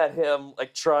looking at him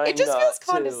like trying It just feels to...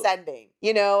 condescending,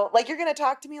 you know? Like you're going to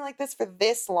talk to me like this for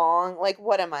this long? Like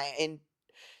what am I, in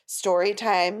story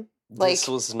time? Like this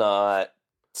was not...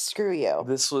 Screw you.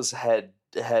 This was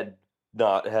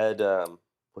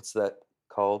what's that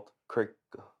called?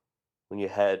 When you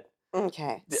head.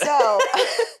 Okay. So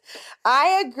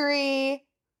I agree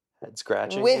Head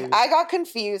scratching. I got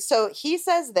confused. So he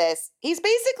says this. He's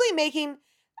basically making,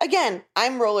 again,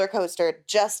 I'm roller coastered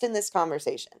just in this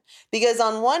conversation. Because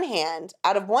on one hand,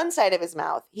 out of one side of his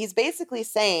mouth, he's basically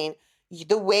saying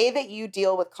the way that you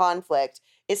deal with conflict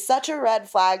is such a red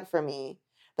flag for me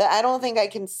that I don't think I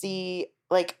can see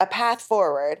like a path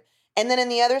forward. And then in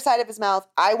the other side of his mouth,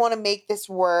 I want to make this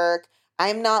work.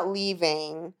 I'm not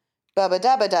leaving.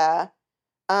 Ba-ba-da-ba-da.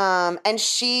 And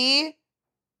she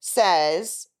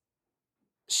says,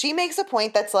 she makes a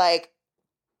point that's like,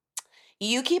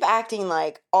 you keep acting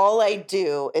like all I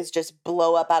do is just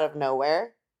blow up out of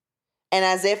nowhere and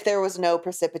as if there was no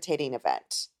precipitating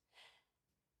event.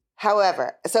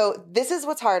 However, so this is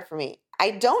what's hard for me.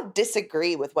 I don't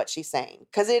disagree with what she's saying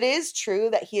because it is true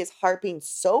that he is harping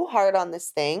so hard on this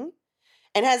thing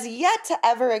and has yet to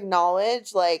ever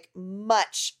acknowledge like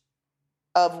much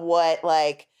of what,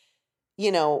 like,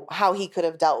 you know, how he could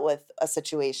have dealt with a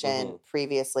situation Mhm.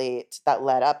 previously that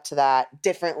led up to that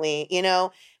differently, you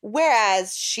know?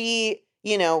 Whereas she,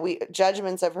 you know,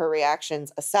 judgments of her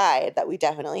reactions aside that we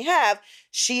definitely have,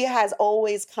 she has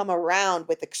always come around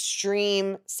with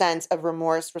extreme sense of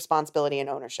remorse, responsibility, and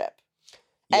ownership.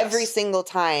 Every Yes. single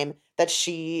time that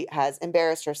she has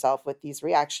embarrassed herself with these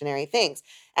reactionary things.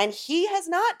 And he has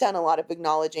not done a lot of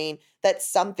acknowledging that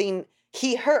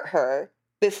he hurt her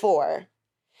before.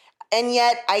 And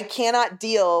yet I cannot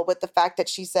deal with the fact that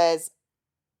she says,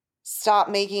 stop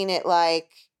making it like,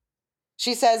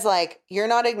 she says, like, you're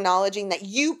not acknowledging that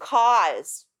you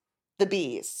cause the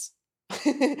bees.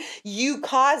 You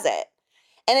cause it.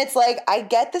 And it's like, I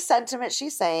get the sentiment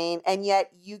she's saying, and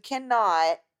yet you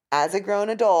cannot, as a grown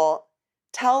adult,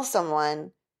 tell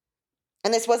someone,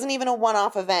 and this wasn't even a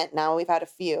one-off event, now we've had a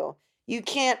few, you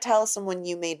can't tell someone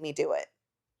you made me do it.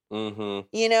 Mhm.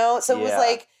 You know? So it was Yeah.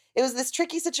 like, it was this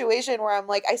tricky situation where I'm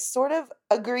like, I sort of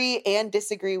agree and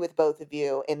disagree with both of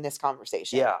you in this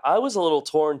conversation. Yeah, I was a little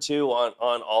torn too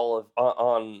on all of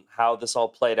on how this all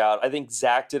played out. I think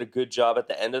Zach did a good job at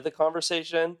the end of the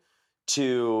conversation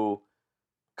to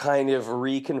kind of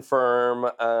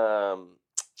reconfirm,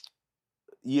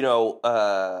 you know,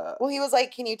 Well, he was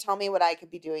like, can you tell me what I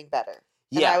could be doing better?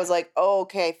 And I yeah, was like, oh,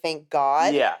 okay, thank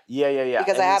God. yeah.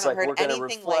 Because And I he's haven't like, heard we're gonna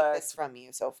anything like this reflect. from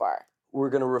you so far. We're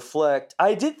gonna reflect.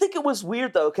 I did think it was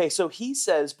weird though. Okay, so he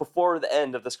says before the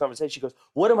end of this conversation, he goes,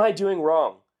 "What am I doing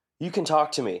wrong? You can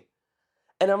talk to me."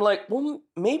 And I'm like, well,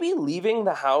 maybe leaving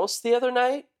the house the other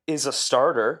night is a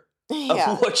starter of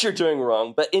Yeah. what you're doing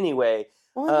wrong. But anyway,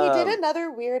 Well, and he did another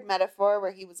weird metaphor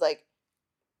where he was like,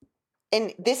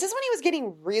 and this is when he was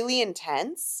getting really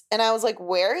intense. And I was like,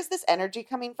 where is this energy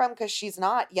coming from? Because she's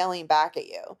not yelling back at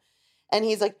you. And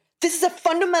he's like, this is a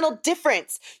fundamental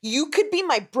difference. You could be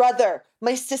my brother,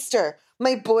 my sister,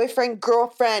 my boyfriend,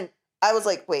 girlfriend. I was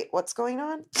like, wait, what's going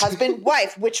on? Husband,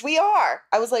 wife, which we are.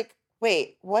 I was like,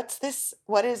 wait, what's this?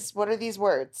 What are these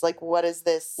words? Like, what is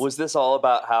this? was this all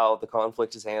about how the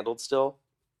conflict is handled still?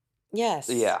 Yes.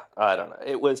 Yeah, I don't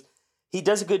know. He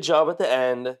does a good job at the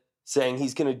end saying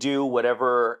he's going to do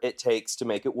whatever it takes to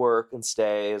make it work and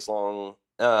stay as long,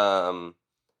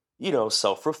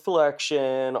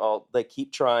 self-reflection, all they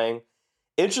keep trying.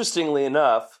 Interestingly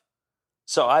enough,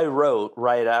 so I wrote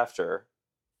right after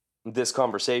this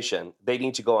conversation, they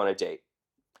need to go on a date.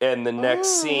 And the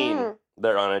next scene,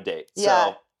 they're on a date. Yeah.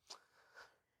 So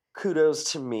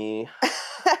kudos to me.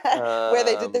 Where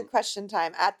they did their question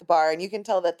time at the bar, and you can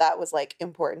tell that that was like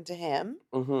important to him.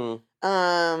 Mm-hmm.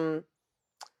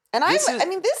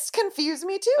 And this confused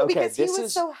me too, because he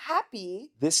was so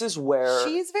happy. This is where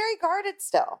she's very guarded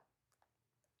still.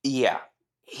 Yeah.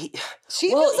 She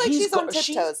feels like she's on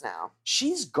tiptoes now.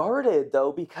 She's guarded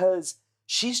though, because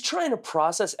she's trying to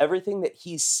process everything that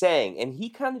he's saying, and he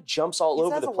kind of jumps all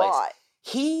over the place. Lot.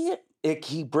 He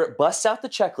busts out the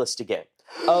checklist again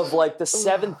of like the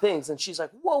 7 things, and she's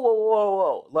like,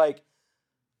 whoa, like,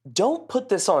 don't put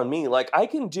this on me. Like, I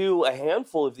can do a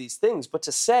handful of these things, but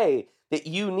to say that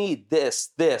you need this,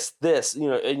 you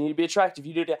know, and you need to be attractive,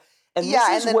 you do that. And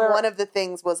then one of the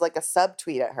things was like a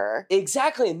subtweet at her.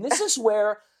 Exactly. And this is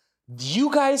where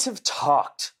you guys have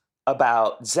talked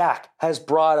about, Zach has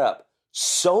brought up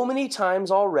so many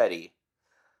times already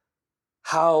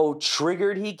how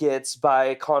triggered he gets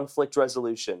by conflict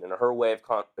resolution and her way of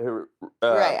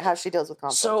right, how she deals with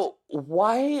conflict. So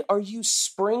why are you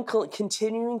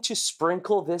continuing to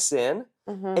sprinkle this in?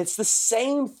 Mm-hmm. It's the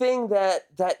same thing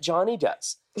that Johnny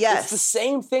does. Yes. It's the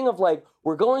same thing of like,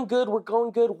 we're going good.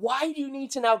 Why do you need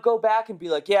to now go back and be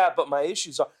like, yeah, but my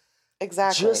issues are...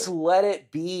 Exactly. Just let it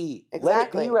be. Exactly. Let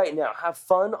it be right now. Have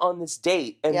fun on this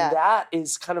date. And that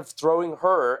is kind of throwing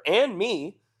her and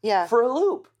me for a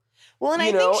loop. Well, and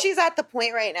I think she's at the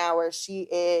point right now where she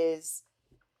is...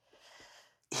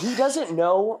 He doesn't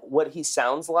know what he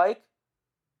sounds like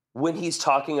when he's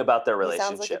talking about their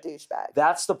relationship. He sounds like a douchebag.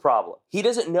 That's the problem. He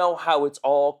doesn't know how it's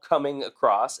all coming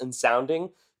across and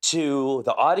sounding to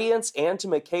the audience and to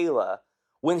Michaela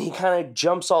when he kind of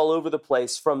jumps all over the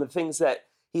place from the things that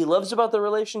he loves about the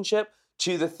relationship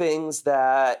to the things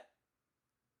that...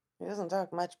 He doesn't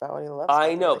talk much about what he loves.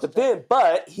 I know,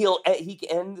 but he can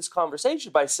end this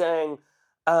conversation by saying,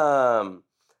 like,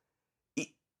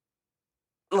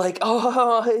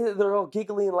 oh, they're all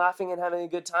giggly and laughing and having a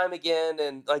good time again,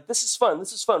 and like, this is fun.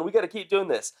 We got to keep doing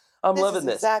this. I'm loving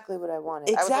this. Exactly what I wanted.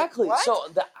 Exactly. I was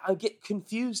like, so I get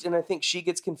confused, and I think she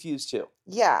gets confused too.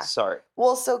 Yeah. Sorry.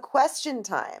 Well, so question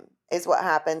time is what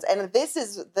happens, and this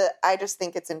is I just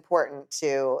think it's important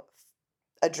to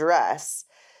address.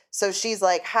 So she's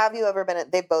like, have you ever been...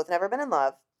 They've both never been in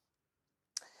love.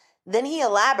 Then he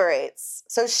elaborates.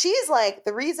 So she's like,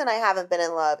 the reason I haven't been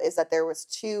in love is that there was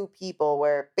 2 people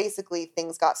where basically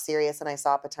things got serious and I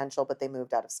saw potential, but they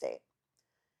moved out of state.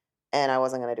 And I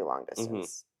wasn't going to do long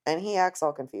distance. And he acts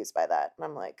all confused by that. And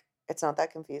I'm like, it's not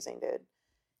that confusing,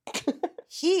 dude.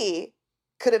 He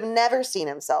could have never seen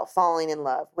himself falling in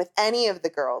love with any of the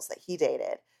girls that he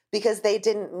dated because they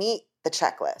didn't meet the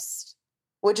checklist,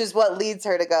 which is what leads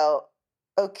her to go,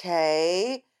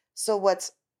 okay, so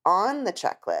what's on the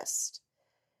checklist?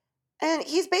 And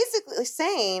he's basically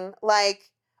saying,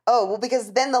 like, oh, well,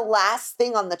 because then the last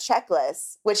thing on the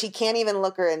checklist, which he can't even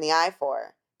look her in the eye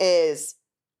for, is,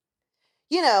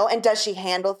 you know, and does she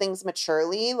handle things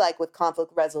maturely, like with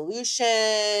conflict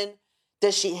resolution?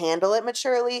 Does she handle it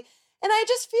maturely? And I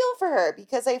just feel for her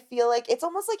because I feel like it's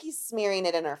almost like he's smearing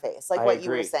it in her face, like what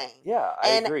you were saying. Yeah, I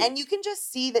agree. And you can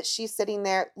just see that she's sitting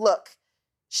there. Look,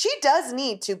 she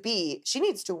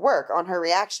needs to work on her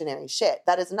reactionary shit.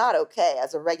 That is not okay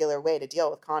as a regular way to deal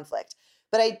with conflict.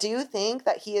 But I do think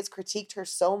that he has critiqued her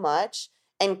so much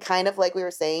and kind of like we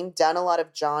were saying, done a lot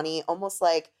of Johnny, almost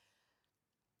like,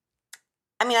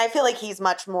 I mean, I feel like he's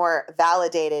much more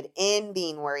validated in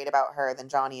being worried about her than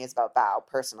Johnny is about Bao,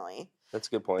 personally. That's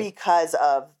a good point. Because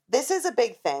of, this is a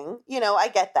big thing. You know, I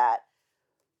get that.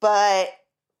 But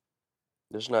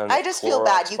there's not I just feel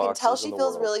bad. You can tell she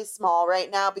feels world. really small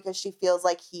right now because she feels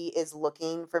like he is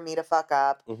looking for me to fuck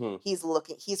up. Mm-hmm.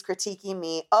 He's critiquing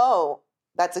me. Oh,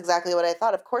 that's exactly what I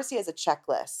thought. Of course he has a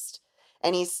checklist.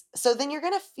 And so then you're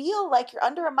going to feel like you're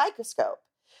under a microscope.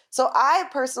 So I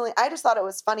just thought it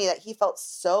was funny that he felt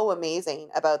so amazing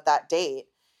about that date.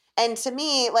 And to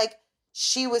me, like,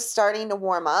 she was starting to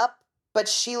warm up, but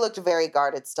she looked very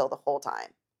guarded still the whole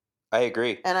time. I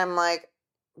agree. And I'm like,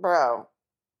 bro,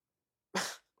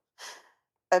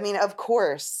 I mean, of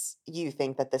course you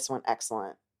think that this went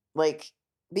excellent. Like,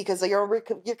 because you're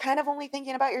kind of only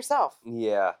thinking about yourself.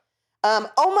 Yeah.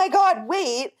 Oh my God,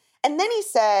 wait. And then he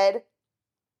said,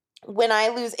 when I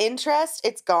lose interest,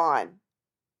 it's gone.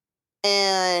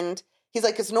 And he's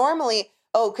like, because normally,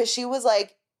 because she was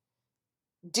like,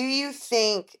 do you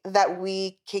think that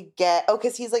we could get,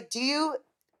 because he's like, do you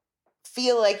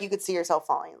feel like you could see yourself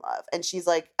falling in love? And she's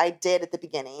like, I did at the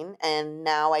beginning, and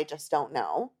now I just don't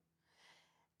know.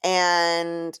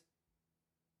 And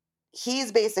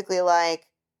he's basically like,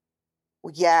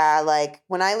 yeah, like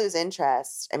when I lose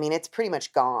interest, I mean, it's pretty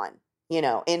much gone. You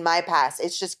know, in my past,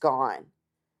 it's just gone.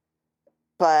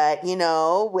 But, you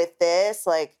know, with this,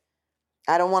 like,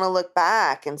 I don't want to look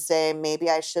back and say, maybe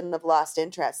I shouldn't have lost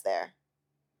interest there.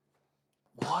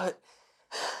 What?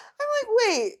 I'm like,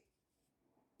 wait,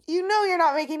 you know you're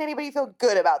not making anybody feel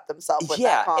good about themselves with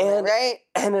that comment, right?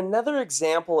 And another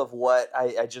example of what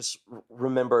I just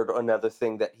remembered, another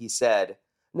thing that he said,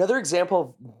 another example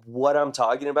of what I'm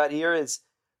talking about here is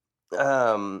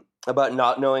about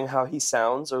not knowing how he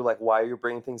sounds or like why you're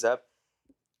bringing things up.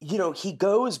 You know, he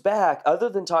goes back, other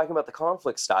than talking about the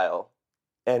conflict style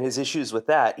and his issues with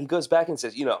that, he goes back and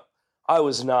says, you know, I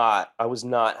was not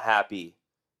happy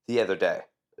the other day.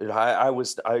 I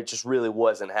just really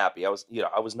wasn't happy. I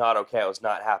was not okay. I was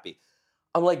not happy.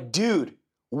 I'm like, dude,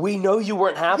 we know you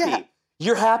weren't happy. Yeah.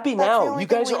 You're happy now. You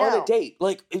guys are on a date.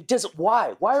 Like, it doesn't,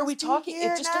 why? Why are we talking?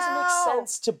 It just doesn't make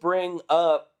sense to bring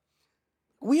up.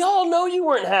 We all know you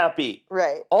weren't happy.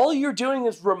 Right. All you're doing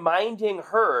is reminding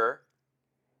her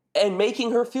and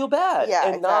making her feel bad.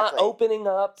 Yeah, and not opening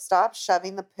up. Stop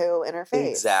shoving the poo in her face.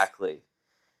 Exactly.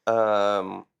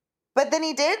 But then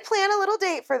he did plan a little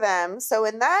date for them. So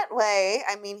in that way,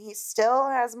 I mean, he still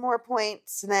has more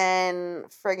points than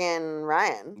friggin'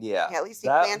 Ryan. Yeah. At least he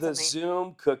planned the something.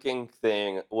 Zoom cooking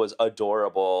thing was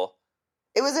adorable.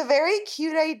 It was a very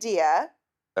cute idea.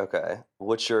 Okay.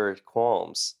 What's your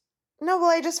qualms? No, well,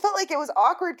 I just felt like it was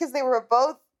awkward because they were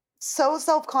both so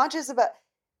self-conscious about...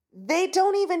 They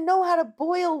don't even know how to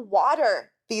boil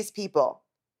water, these people.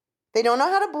 They don't know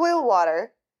how to boil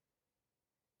water.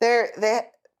 I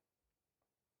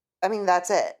mean, that's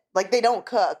it. Like, they don't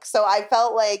cook. So I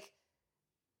felt like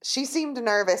she seemed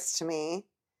nervous to me.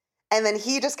 And then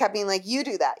he just kept being like, you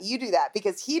do that,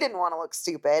 because he didn't want to look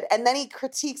stupid. And then he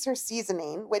critiques her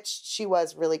seasoning, which she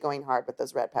was really going hard with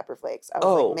those red pepper flakes. I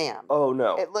was like, ma'am. Oh,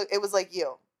 no. It was like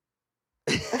you.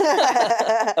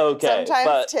 Okay.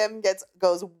 Sometimes Tim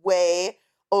goes way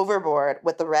overboard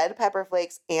with the red pepper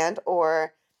flakes and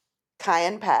or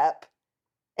cayenne pep.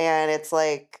 And it's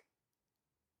like,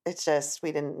 it's just,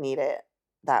 we didn't need it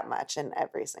that much in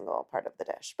every single part of the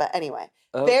dish. But anyway,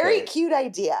 very cute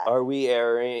idea. Are we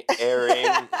airing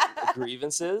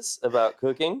grievances about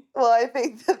cooking? Well, I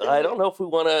think that I don't know if we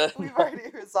want to. We've already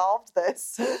resolved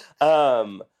this.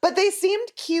 But they seemed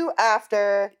cute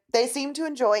after They seemed to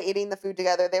enjoy eating the food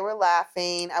together. They were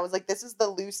laughing. I was like, this is the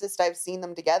loosest I've seen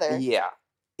them together. Yeah.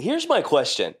 Here's my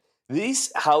question.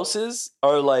 These houses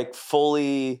are like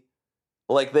fully,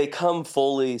 like they come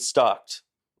fully stocked.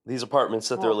 These apartments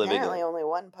that they're living Apparently in. only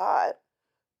one pot.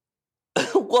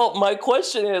 Well, my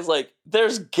question is like,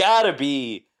 there's gotta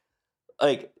be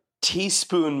like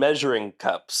teaspoon measuring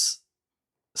cups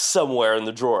somewhere in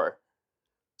the drawer.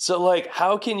 So like,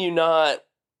 how can you not?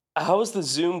 How is the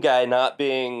Zoom guy not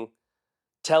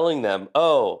telling them?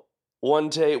 Oh, one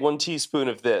teaspoon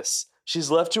of this. She's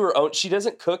left to her own. She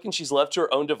doesn't cook, and she's left to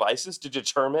her own devices to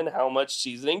determine how much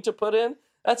seasoning to put in.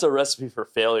 That's a recipe for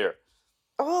failure.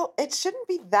 Well, it shouldn't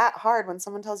be that hard when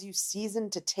someone tells you season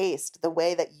to taste the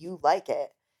way that you like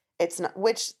it. It's not,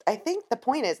 which I think the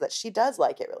point is that she does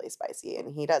like it really spicy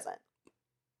and he doesn't.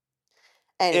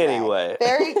 Anyway.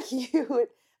 Very cute.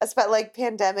 Like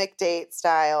pandemic date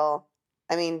style.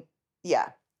 I mean, yeah,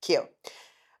 cute.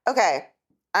 Okay.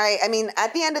 I mean,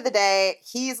 at the end of the day,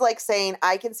 he's like saying,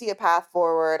 I can see a path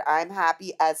forward. I'm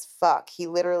happy as fuck. He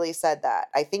literally said that.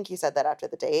 I think he said that after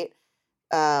the date.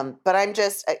 But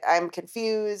I'm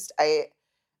confused. I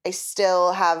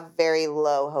still have very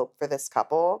low hope for this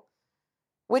couple,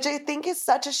 which I think is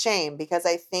such a shame because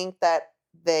I think that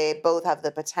they both have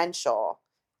the potential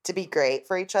to be great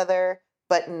for each other,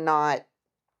 but not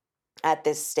at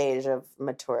this stage of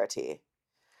maturity.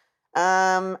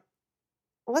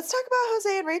 Let's talk about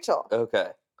Jose and Rachel. Okay.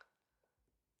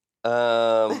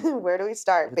 Where do we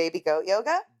start? Baby goat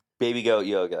yoga? Baby goat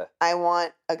yoga. I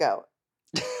want a goat.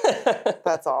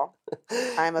 That's all.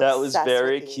 I'm obsessed. That was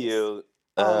very with these. cute.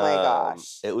 Oh my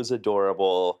gosh. It was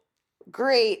adorable.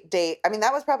 Great date. I mean,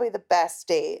 that was probably the best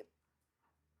date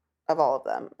of all of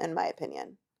them, in my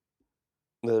opinion.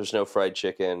 There's no fried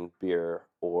chicken, beer,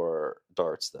 or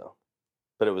darts, though.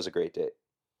 But it was a great date.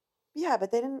 Yeah,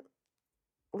 but they didn't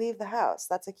leave the house.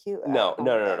 That's a cute. No,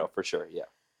 for sure. Yeah.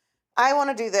 I want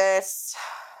to do this.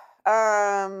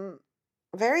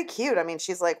 Very cute. I mean,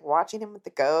 she's like watching him with the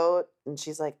goat, and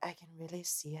she's like, I can really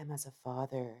see him as a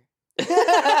father. As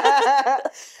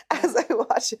I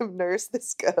watch him nurse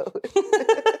this goat.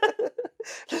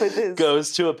 With his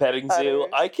goes to a petting zoo.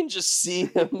 I can just see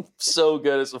him so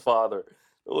good as a father.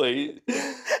 Wait.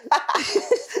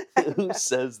 Who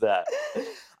says that?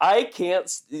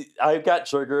 I got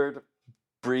triggered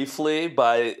briefly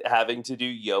by having to do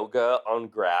yoga on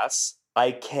grass.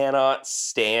 I cannot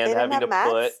stand having to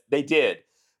put. They did,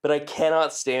 but I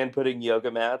cannot stand putting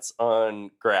yoga mats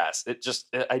on grass.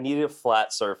 I need a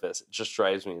flat surface. It just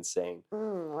drives me insane.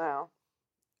 Wow.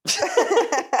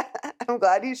 I'm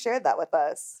glad you shared that with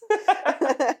us.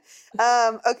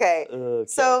 Okay.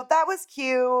 So that was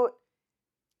cute.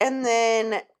 And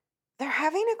then they're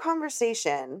having a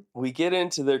conversation. We get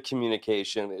into their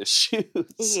communication issues.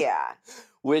 Yeah.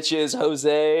 Which is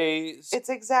Jose. It's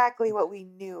exactly what we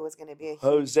knew was going to be a huge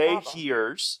Jose problem.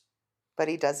 hears. But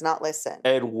he does not listen.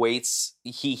 And waits.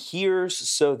 He hears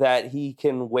so that he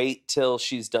can wait till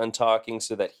she's done talking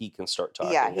so that he can start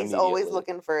talking. Yeah, he's always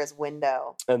looking for his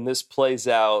window. And this plays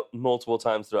out multiple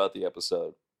times throughout the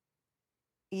episode.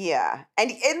 Yeah.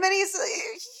 And then he's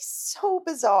so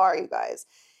bizarre, you guys.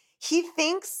 He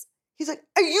thinks, he's like,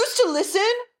 I used to listen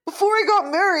before I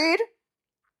got married.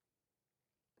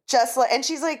 And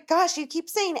she's like, gosh, you keep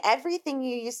saying everything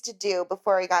you used to do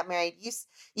before we got married. You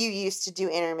used to do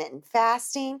intermittent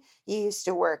fasting. You used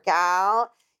to work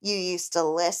out. You used to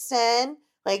listen.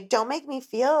 Like, don't make me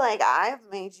feel like I've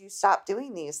made you stop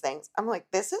doing these things. I'm like,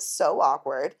 this is so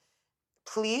awkward.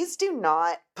 Please do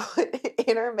not put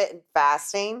intermittent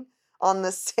fasting on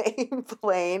the same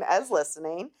plane as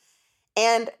listening.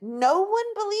 And no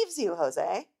one believes you,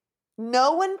 Jose.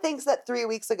 No one thinks that 3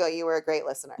 weeks ago you were a great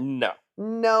listener.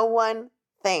 No one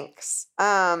thinks.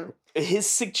 His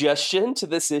suggestion to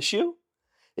this issue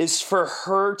is for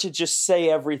her to just say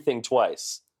everything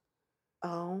twice.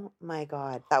 Oh my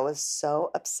God. That was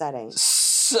so upsetting.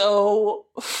 So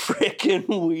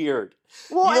freaking weird.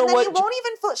 Well, and then he won't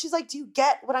even she's like, do you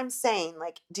get what I'm saying?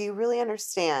 Like, do you really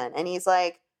understand? And he's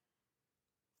like,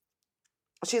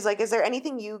 she's like, is there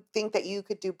anything you think that you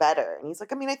could do better? And he's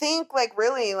like, I mean, I think like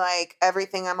really like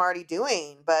everything I'm already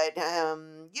doing, but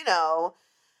you know,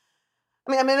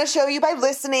 I mean, I'm going to show you by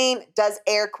listening, does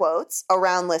air quotes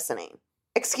around listening.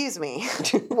 Excuse me.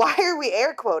 Why are we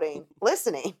air quoting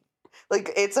listening? Like,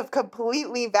 it's a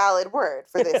completely valid word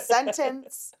for this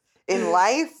sentence in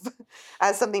life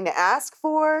as something to ask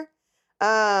for.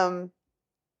 God.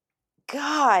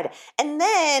 And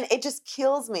then it just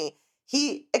kills me.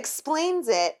 He explains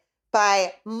it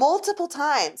by multiple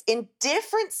times in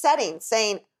different settings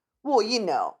saying, well, you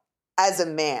know, as a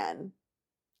man.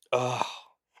 Oh.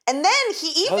 And then he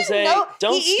even Jose,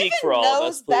 don't speak for all of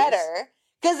us, please. better.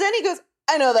 Because then he goes,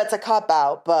 I know that's a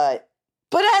cop-out, but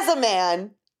as a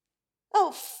man,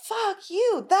 oh, fuck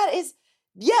you.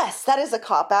 Yes, that is a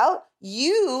cop-out.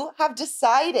 You have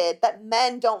decided that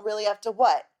men don't really have to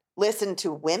what? Listen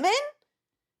to women?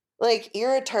 Like,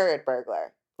 you're a turd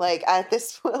burglar. Like, at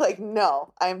this point, like,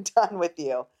 no, I'm done with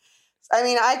you. I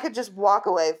mean, I could just walk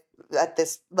away at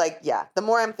this, like, yeah, the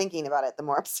more I'm thinking about it, the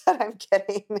more upset I'm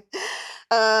getting.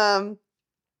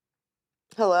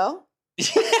 Hello?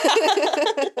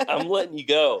 I'm letting you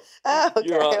go. Oh, okay.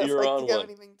 You're on one.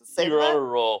 You're on a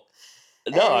roll.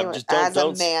 No, anyway, I'm just as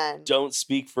a man. Don't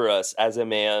speak for us as a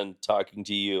man talking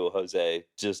to you, Jose.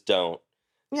 Just don't.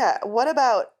 Yeah. What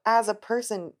about as a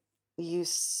person? You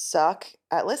suck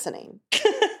at listening.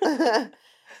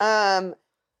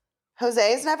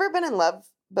 Jose's never been in love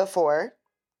before.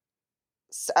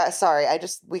 Sorry,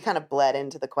 we kind of bled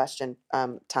into the question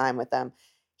time with them.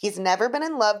 He's never been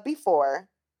in love before,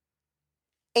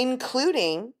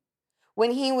 including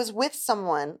when he was with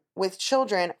someone with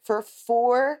children for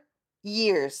 4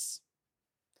 years.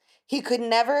 He could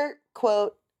never,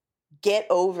 quote, get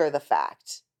over the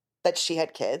fact that she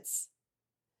had kids.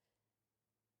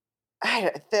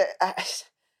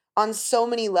 On so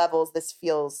many levels, this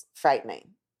feels frightening.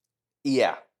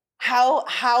 Yeah.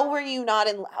 How were you not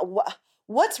in?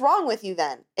 What's wrong with you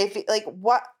then? If like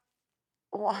what?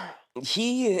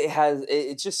 He has.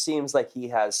 It just seems like he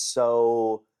has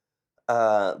so.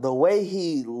 The way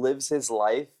he lives his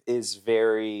life is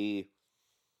very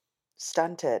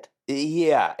stunted.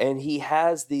 Yeah, and he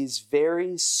has these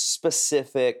very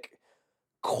specific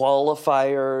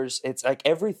qualifiers. It's like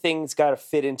everything's got to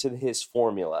fit into his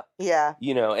formula. Yeah.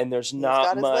 You know, and there's He's not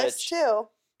got his much list too.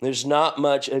 There's not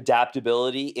much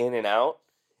adaptability in and out.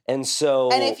 And so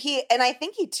and I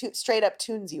think he straight up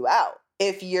tunes you out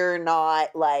if you're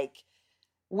not like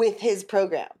with his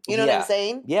program. You know what I'm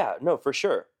saying? Yeah, no, for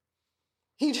sure.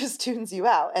 He just tunes you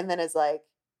out and then is like,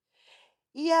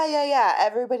 yeah.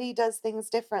 Everybody does things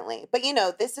differently. But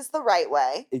this is the right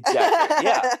way. Exactly.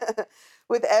 Yeah.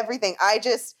 With everything. I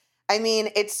mean,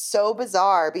 it's so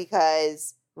bizarre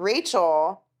because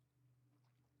Rachel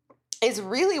is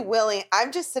really willing.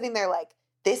 I'm just sitting there like,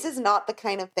 this is not the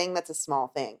kind of thing that's a small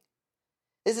thing.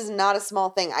 This is not a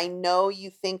small thing. I know you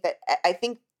think that, I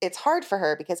think it's hard for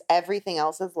her because everything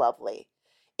else is lovely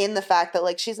in the fact that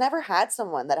like, she's never had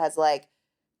someone that has like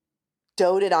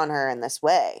doted on her in this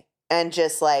way. And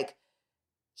just like,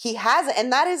 he hasn't,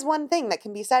 and that is one thing that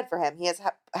can be said for him. He has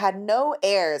had no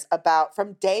airs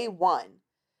from day one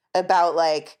about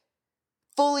like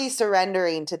fully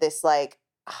surrendering to this like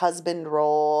husband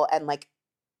role and like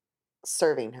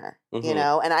serving her, Mm-hmm.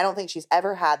 And I don't think she's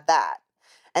ever had that.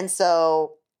 And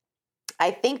so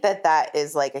I think that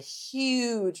is like a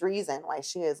huge reason why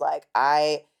she is like,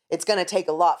 it's going to take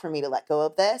a lot for me to let go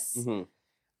of this. Mm-hmm.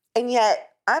 And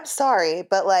yet, I'm sorry,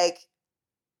 but like,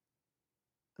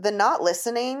 the not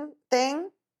listening thing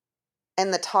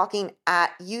and the talking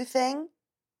at you thing,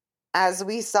 as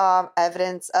we saw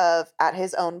evidence of at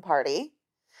his own party,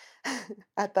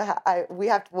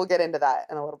 we'll get into that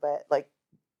in a little bit, like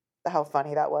how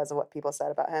funny that was and what people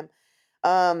said about him.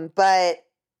 But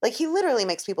like he literally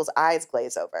makes people's eyes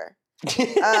glaze over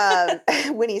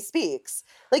when he speaks.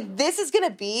 Like this is going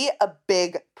to be a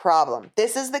big problem.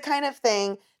 This is the kind of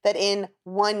thing that in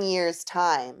 1 year's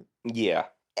time, yeah,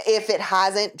 if it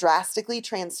hasn't drastically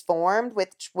transformed,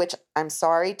 which I'm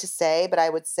sorry to say, but I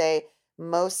would say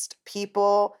most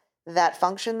people that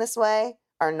function this way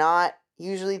are not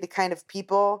usually the kind of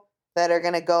people that are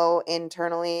going to go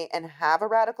internally and have a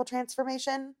radical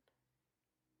transformation,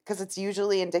 because it's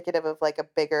usually indicative of like a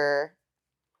bigger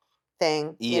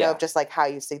thing, of just like how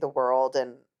you see the world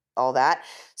and all that.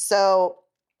 So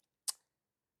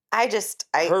I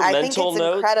think it's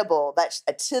incredible that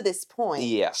to this point,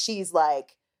 she's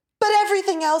like, but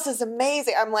everything else is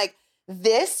amazing. I'm like,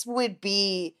 I would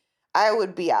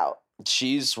be out.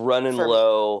 She's running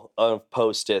low on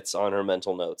Post-its on her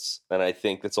mental notes. And I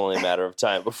think it's only a matter of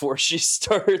time before she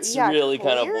starts really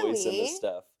kind of voicing this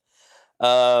stuff.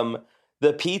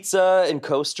 The pizza and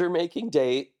coaster making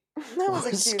date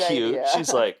was cute. Idea.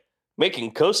 She's like,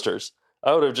 making coasters?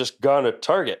 I would have just gone to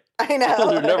Target. I know. I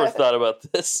would have never thought about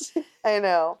this. I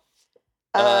know.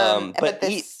 But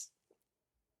this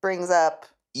brings up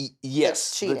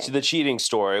the cheating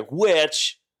story,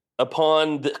 which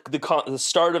upon the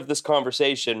start of this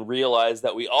conversation realized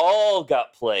that we all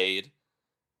got played,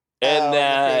 and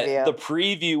that the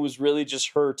preview was really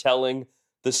just her telling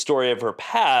the story of her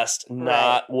past,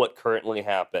 not what currently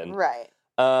happened. Right.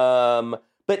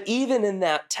 But even in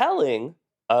that telling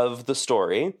of the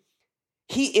story,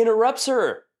 he interrupts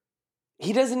her.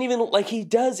 He doesn't even like, he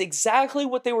does exactly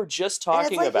what they were just And it's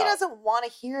talking like about. he doesn't want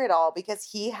to hear it all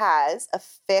because he has a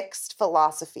fixed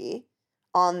philosophy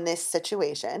on this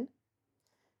situation.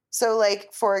 So,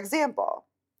 like, for example,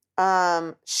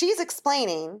 she's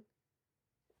explaining.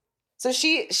 So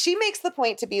she makes the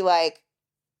point to be like,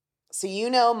 so you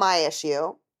know my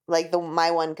issue, like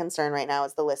my one concern right now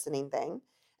is the listening thing.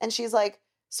 And she's like,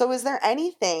 so is there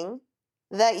anything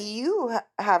that you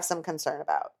have some concern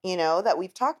about, that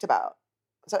we've talked about?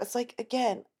 So it's like,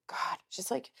 again, God, she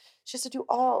has to do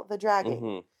all the dragging.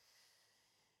 Mhm.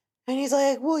 And he's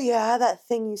like, well, yeah, that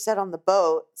thing you said on the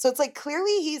boat. So it's like,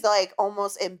 clearly he's like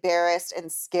almost embarrassed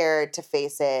and scared to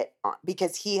face it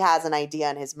because he has an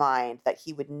idea in his mind that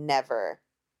he would never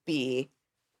be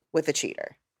with a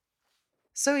cheater.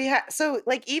 So so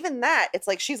like even that, it's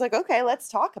like she's like, okay, let's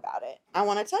talk about it. I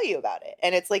want to tell you about it.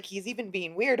 And it's like he's even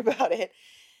being weird about it.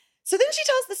 So then she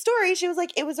tells the story. She was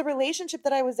like, it was a relationship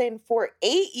that I was in for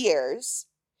 8 years.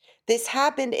 This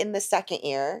happened in the second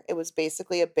year. It was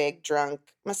basically a big drunk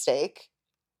mistake.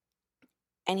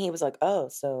 And he was like, oh,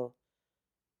 so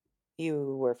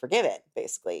you were forgiven,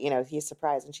 basically. He's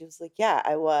surprised. And she was like, yeah,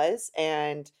 I was.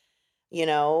 And,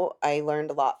 I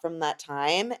learned a lot from that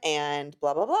time and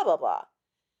blah, blah, blah, blah, blah.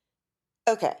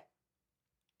 Okay.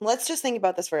 Let's just think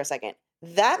about this for a second.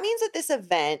 That means that this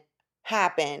event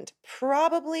happened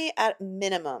probably at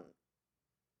minimum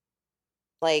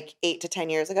like 8 to 10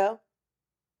 years ago.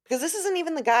 Because this isn't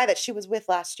even the guy that she was with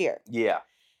last year. Yeah.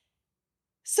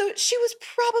 So she was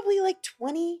probably like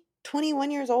 20, 21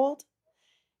 years old.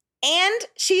 And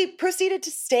she proceeded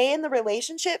to stay in the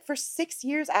relationship for 6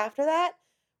 years after that,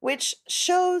 which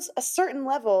shows a certain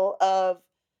level of,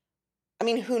 I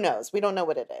mean, who knows? We don't know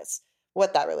what it is,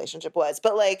 what that relationship was.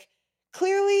 But like,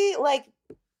 clearly, like,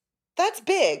 that's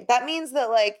big. That means that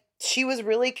like she was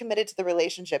really committed to the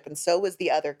relationship and so was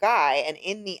the other guy. And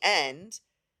in the end,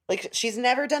 like she's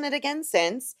never done it again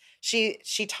since. She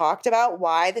talked about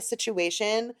why the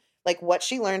situation, like what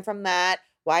she learned from that,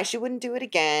 why she wouldn't do it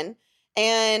again.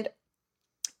 And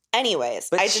anyways,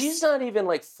 But she's not even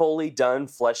like fully done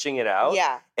fleshing it out.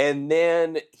 Yeah. And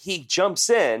then he jumps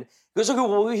in, goes, okay,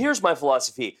 well, here's my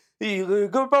philosophy. You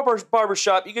go to a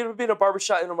barbershop, you get to be in a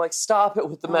barbershop, and I'm like, stop it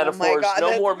with the metaphors. God,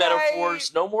 no more right.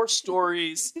 metaphors, no more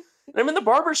stories. And I'm in the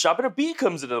barbershop, and a bee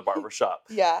comes into the barbershop.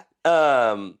 Yeah.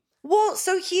 Well,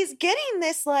 so he's getting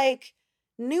this like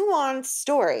nuanced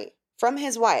story from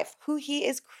his wife, who he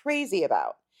is crazy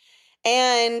about.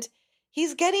 And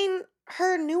he's getting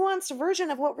her nuanced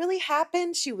version of what really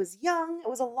happened. She was young. It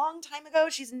was a long time ago.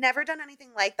 She's never done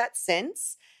anything like that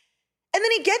since. And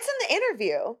then he gets in the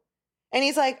interview and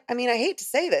he's like, I mean, I hate to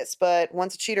say this, but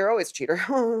once a cheater, always a cheater.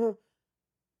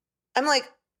 I'm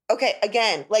like, okay,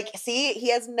 again, like, see,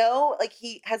 he has no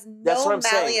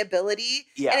malleability.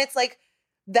 Yeah. And it's like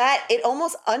that, it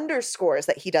almost underscores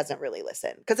that he doesn't really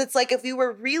listen. Because it's like if you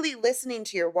were really listening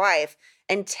to your wife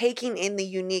and taking in the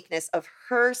uniqueness of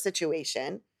her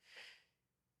situation,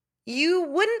 you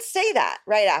wouldn't say that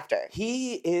right after.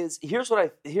 He is, he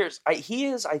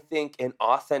is, I think, an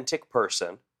authentic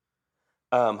person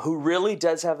who really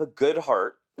does have a good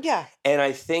heart. Yeah. And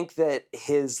I think that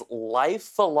his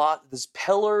his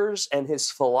pillars and his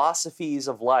philosophies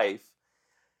of life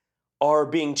are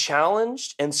being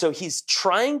challenged. And so he's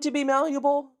trying to be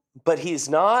malleable, but he's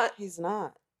not. He's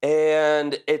not.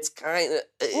 And it's kind of,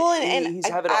 well, and he's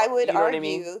having, I would you know argue what I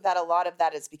mean? that a lot of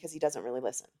that is because he doesn't really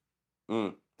listen.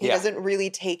 He Yeah. doesn't really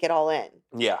take it all in.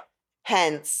 Yeah.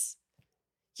 Hence,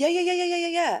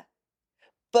 yeah.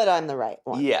 But I'm the right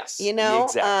one. Yes.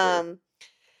 Exactly.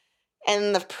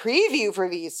 And the preview for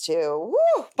these two,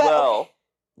 woo! But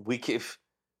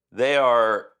they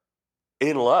are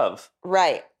in love.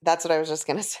 Right. That's what I was just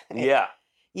gonna say. Yeah.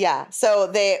 Yeah. So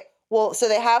they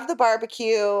have the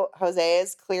barbecue. Jose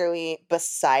is clearly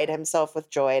beside himself with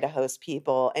joy to host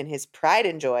people and his pride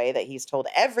and joy that he's told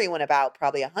everyone about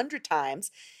probably 100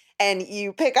 times. And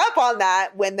you pick up on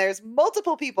that when there's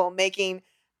multiple people making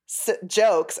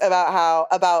jokes about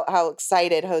how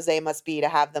excited Jose must be to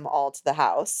have them all to the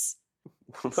house.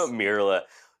 Mirla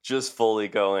just fully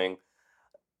going,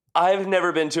 I've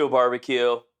never been to a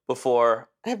barbecue before.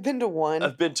 I've been to one.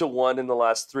 I've been to one in the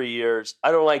last 3 years.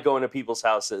 I don't like going to people's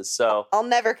houses, so I'll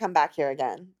never come back here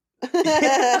again.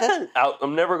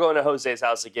 I'm never going to Jose's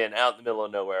house again, out in the middle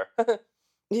of nowhere.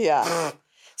 Yeah.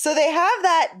 So they have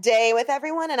that day with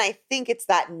everyone, and I think it's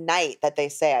that night that they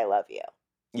say I love you.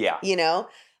 Yeah.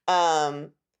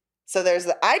 So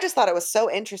I just thought it was so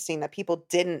interesting that people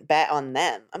didn't bet on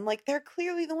them. I'm like, they're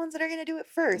clearly the ones that are going to do it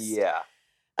first. Yeah.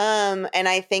 And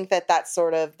I think that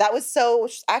was so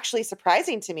actually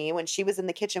surprising to me when she was in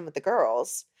the kitchen with the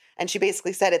girls And she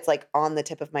basically said it's like on the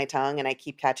tip of my tongue and I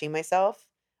keep catching myself,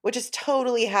 which is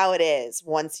totally how it is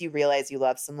once you realize you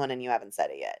love someone and you haven't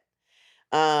said it yet.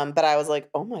 But I was like,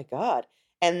 oh my God.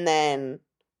 And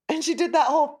she did that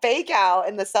whole fake out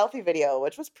in the selfie video,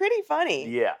 which was pretty funny.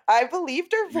 Yeah. I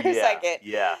believed her for a second.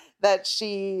 Yeah.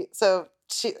 Interesting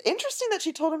that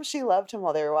she told him she loved him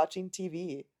while they were watching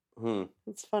TV. Hmm.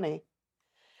 It's funny.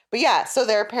 But yeah, so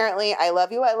they're apparently, I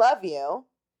love you.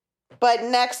 But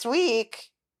next week,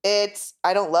 it's,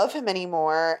 I don't love him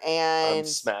anymore. And I'm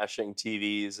smashing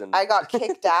TVs and I got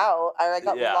kicked out, or I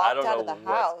got locked out of the what.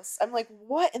 house. I'm like,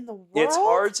 what in the world? It's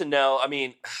hard to know. I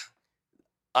mean,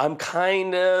 I'm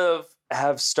kind of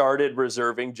have started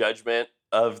reserving judgment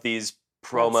of these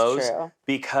promos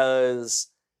because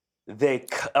they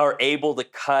are able to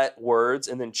cut words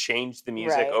and then change the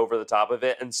music over the top of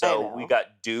it. And so we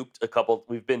got duped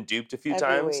we've been duped a few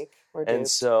times. Week we're and duped.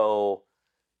 So,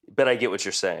 but I get what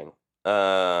you're saying.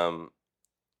 Yeah,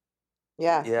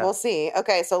 we'll see.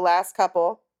 Okay, so last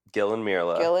couple. Gil and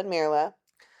Mirla.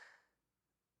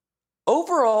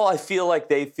 Overall, I feel like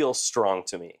they feel strong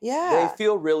to me. Yeah. They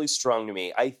feel really strong to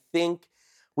me. I think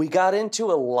we got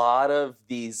into a lot of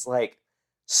these like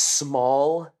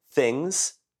small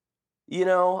things. You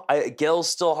know, Gil's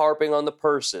still harping on the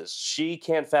purses. She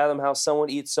can't fathom how someone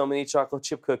eats so many chocolate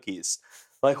chip cookies.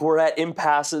 Like, we're at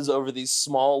impasses over these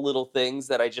small little things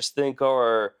that I just think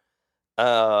are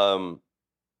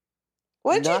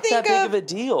what did not you think that big of a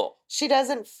deal. She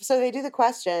doesn't, so they do the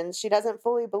questions. She doesn't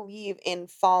fully believe in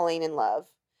falling in love.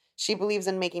 She believes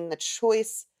in making the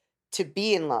choice to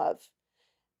be in love.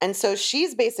 And so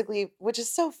she's basically, which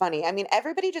is so funny. I mean,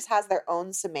 everybody just has their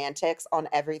own semantics on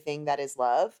everything that is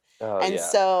love.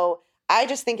 So I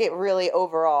just think it really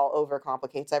overall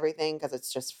overcomplicates everything because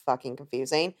it's just fucking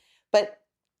confusing. But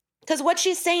because what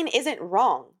she's saying isn't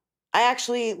wrong. I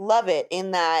actually love it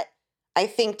in that I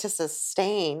think to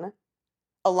sustain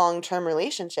a long-term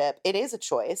relationship, it is a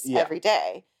choice every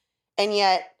day. And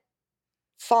yet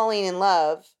falling in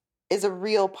love is a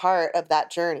real part of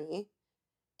that journey.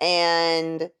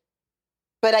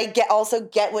 But I also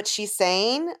get what she's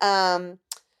saying.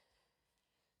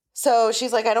 So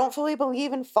she's like, I don't fully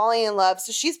believe in falling in love.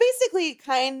 So she's basically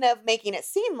kind of making it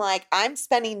seem like I'm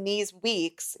spending these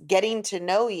weeks getting to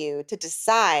know you to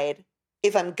decide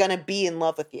if I'm going to be in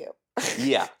love with you.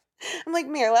 Yeah. I'm like,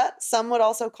 Mirla, some would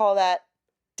also call that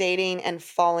dating and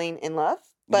falling in love.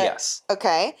 But, yes.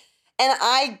 Okay. And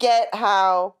I get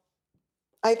how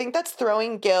I think that's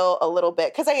throwing Gil a little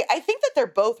bit because I think that they're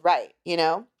both right, you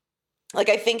know? Like,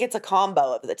 I think it's a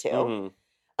combo of the two.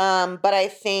 Mm-hmm. But I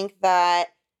think that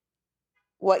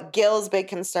what Gil's big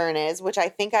concern is, which I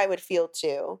think I would feel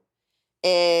too,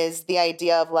 is the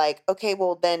idea of like, okay,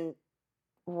 well then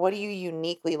what do you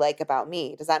uniquely like about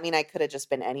me? Does that mean I could have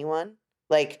just been anyone?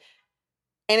 Like,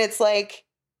 and it's like,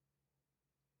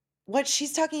 what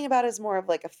she's talking about is more of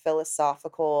like a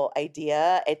philosophical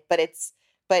idea.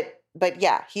 But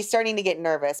yeah, he's starting to get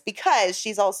nervous because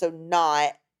she's also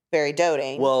not very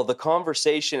doting. Well, the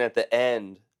conversation at the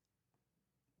end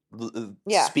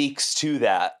speaks to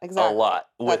that a lot.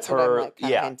 That's with what her, I'm like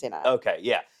kind of hinting at. Okay,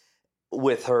 yeah.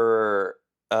 With her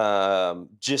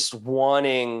just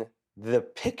wanting the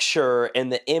picture and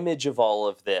the image of all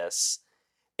of this.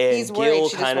 And he's worried. Gil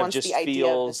she kind of just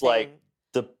feels like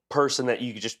the person that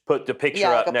you could just put the picture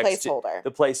up like next to.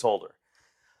 The placeholder.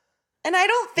 And I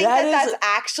don't think that's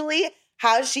actually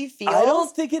how she feels. I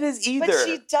don't think it is either. But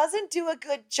she doesn't do a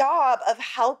good job of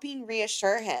helping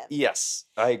reassure him. Yes,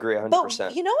 I agree 100%.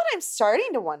 But you know what I'm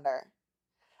starting to wonder?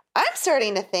 I'm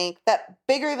starting to think that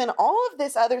bigger than all of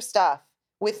this other stuff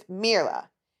with Mirla,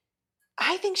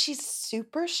 I think she's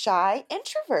super shy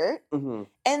introvert. Mm-hmm.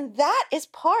 And that is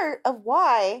part of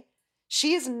why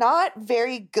she is not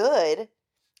very good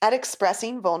at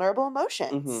expressing vulnerable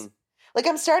emotions. Mm-hmm. Like,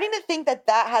 I'm starting to think that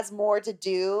has more to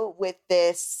do with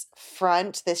this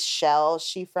shell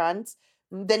she fronts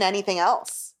than anything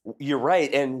else. You're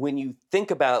right. And when you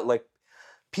think about like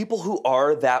people who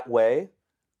are that way,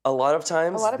 a lot of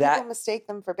times people mistake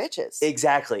them for bitches.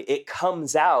 Exactly. It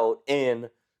comes out in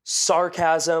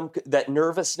sarcasm, that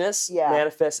nervousness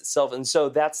manifests itself. And so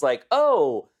that's like,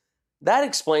 oh, that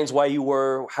explains why you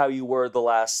were how you were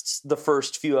the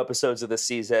first few episodes of the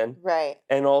season. Right.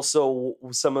 And also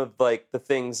some of like the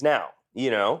things now,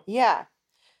 you know? Yeah.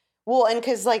 Well, and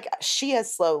because like she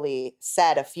has slowly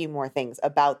said a few more things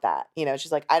about that. You know,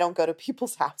 she's like, I don't go to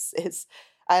people's houses.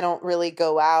 I don't really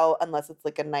go out unless it's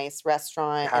like a nice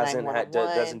restaurant.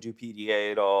 Doesn't do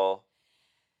PDA at all.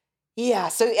 Yeah.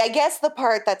 So I guess the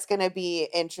part that's going to be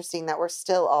interesting that we're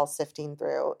still all sifting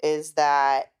through is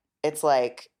that it's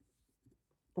like,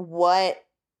 what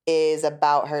is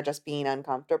about her just being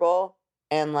uncomfortable.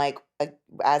 And like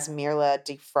as Mirla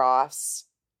defrosts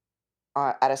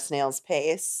at a snail's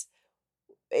pace,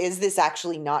 is this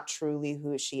actually not truly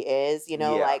who she is? You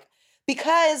know, Yeah. like,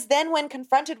 because then when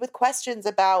confronted with questions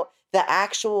about the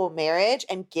actual marriage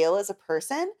and Gil as a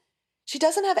person, she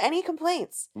doesn't have any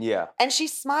complaints. Yeah. And she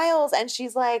smiles and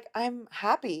she's like, I'm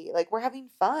happy. Like, we're having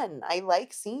fun. I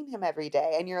like seeing him every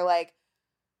day. And you're like,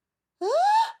 ah.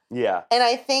 Yeah. And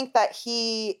I think that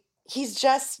he's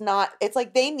just not, it's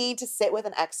like they need to sit with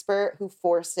an expert who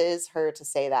forces her to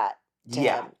say that to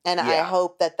Yeah. him. And I Yeah.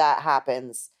 hope that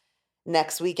happens.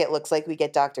 Next week, it looks like we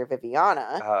get Dr.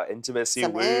 Viviana. Intimacy.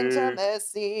 Some week.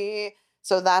 intimacy.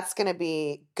 So that's going to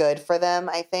be good for them,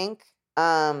 I think.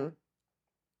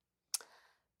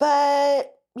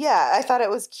 But yeah, I thought it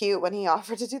was cute when he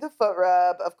offered to do the foot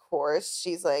rub. Of course,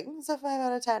 she's like, it's a 5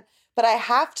 out of 10. But I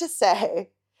have to say,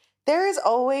 there is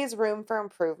always room for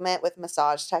improvement with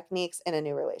massage techniques in a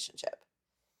new relationship.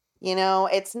 You know,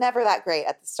 it's never that great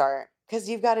at the start because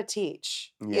you've got to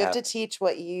teach. You Yeah. have to teach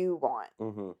what you want.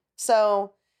 Mm-hmm.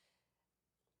 So,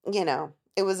 you know,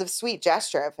 it was a sweet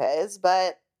gesture of his,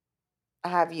 but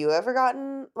have you ever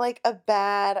gotten like a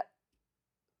bad,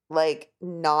 like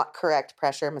not correct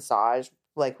pressure massage,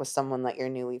 like with someone that you're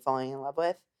newly falling in love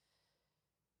with?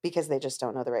 Because they just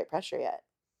don't know the right pressure yet.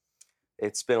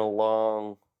 It's been a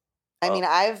long. I mean,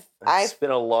 It's been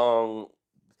a long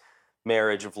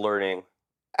marriage of learning.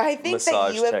 I think that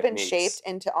massage you have been techniques. shaped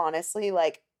into honestly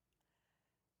like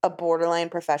a borderline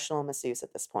professional masseuse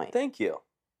at this point. Thank you.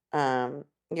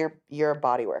 You're a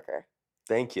body worker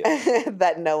Thank you.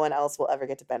 that no one else will ever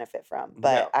get to benefit from.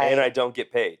 But No, and I don't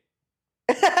get paid.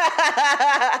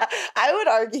 I would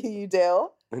argue you do.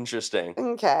 Interesting.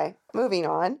 Okay, moving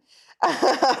on.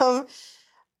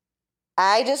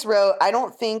 I just wrote, I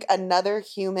don't think another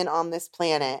human on this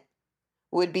planet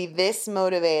would be this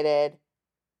motivated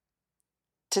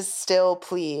to still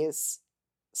please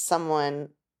someone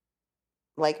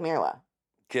like Mirla.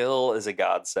 Gil is a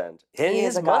godsend. And He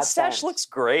is his a mustache godsend. looks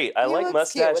great. I He like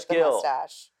looks cute mustache with the Gil.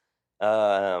 mustache.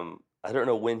 I don't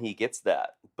know when he gets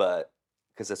that, but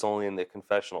because it's only in the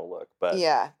confessional look. But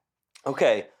Yeah.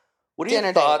 okay, what are Dinner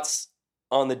your date. thoughts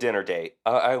on the dinner date?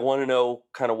 I want to know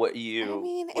kind of what you. I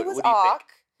mean, what, it was what do you awk.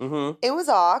 think? Mm-hmm. It was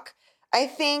awk. I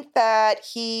think that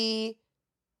he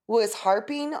was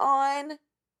harping on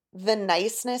the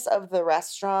niceness of the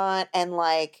restaurant and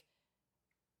like,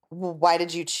 well, why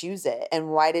did you choose it? And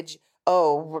why did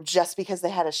you, just because they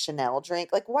had a Chanel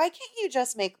drink? Like, why can't you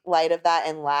just make light of that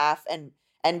and laugh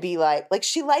and be like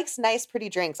she likes nice, pretty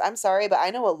drinks. I'm sorry, but I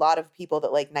know a lot of people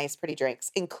that like nice, pretty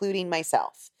drinks, including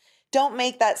myself. Don't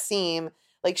make that seem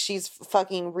like she's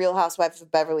fucking Real Housewives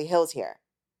of Beverly Hills here.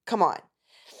 Come on.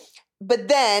 But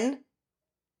then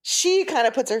she kind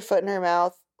of puts her foot in her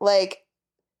mouth. Like,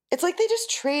 it's like they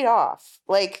just trade off.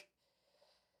 Like,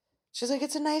 she's like,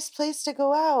 it's a nice place to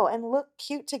go out and look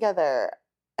cute together.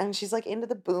 And she's like into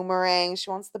the boomerang. She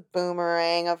wants the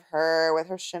boomerang of her with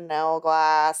her Chanel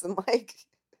glass. And like,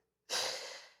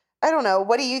 I don't know.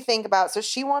 What do you think about? So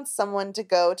she wants someone to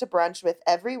go to brunch with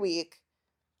every week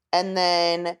and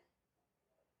then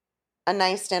a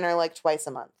nice dinner like twice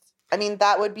a month. I mean,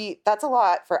 that's a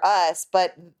lot for us,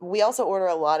 but we also order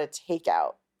a lot of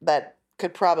takeout that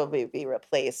could probably be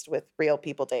replaced with real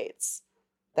people dates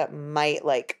that might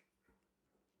like.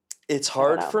 It's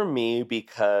hard for me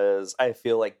because I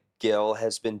feel like Gil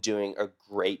has been doing a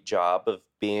great job of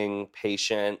being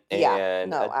patient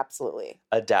and absolutely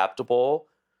adaptable.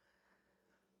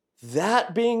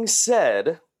 That being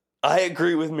said, I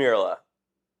agree with Mirla.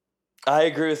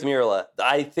 I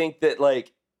think that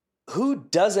like, who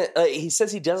doesn't? He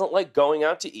says he doesn't like going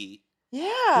out to eat.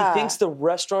 Yeah. He thinks the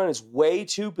restaurant is way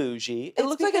too bougie. It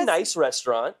looks like a nice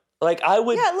restaurant. Like I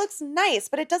would. Yeah, it looks nice,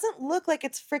 but it doesn't look like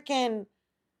it's freaking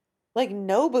like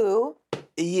Nobu.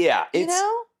 Yeah, you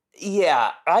know.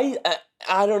 Yeah, I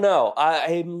don't know.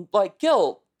 I'm like,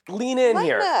 Gil, lean in Lighten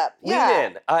here. up. Lean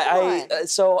Yeah. in.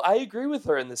 So I agree with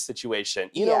her in this situation.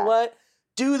 You know what?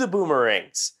 Do the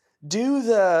boomerangs. Do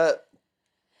the.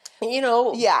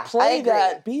 Play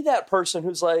that. Be that person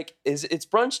who's like, it's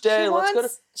brunch day. Let's go to.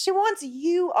 She wants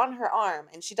you on her arm,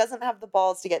 and she doesn't have the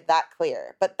balls to get that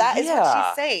clear. But that is what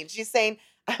she's saying. She's saying,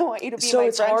 "I want you to be my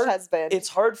brunch husband." It's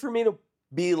hard for me to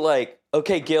be like,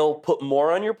 okay, Gil, put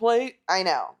more on your plate. I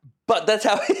know, but that's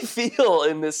how I feel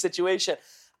in this situation.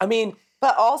 I mean,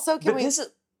 but also, I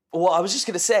was just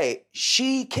gonna say,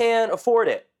 she can afford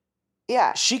it.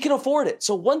 Yeah, she can afford it.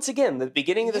 So once again, the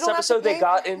beginning of this episode, they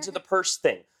got into the purse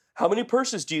thing. How many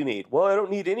purses do you need? Well, I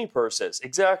don't need any purses.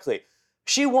 Exactly.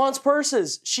 She wants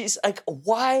purses. She's like,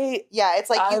 why? Yeah, it's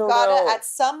like you've got to, at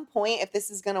some point, if this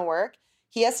is going to work,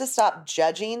 he has to stop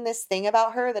judging this thing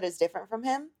about her that is different from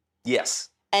him Yes.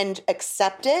 and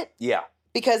accept it Yeah.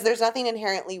 because there's nothing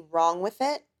inherently wrong with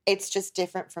it. It's just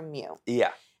different from you.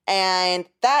 Yeah. And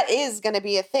that is going to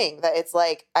be a thing that it's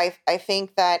like, I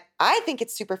think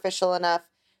it's superficial enough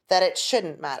that it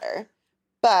shouldn't matter.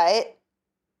 But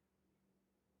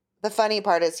the funny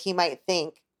part is he might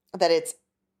think that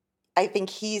I think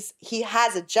he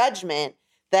has a judgment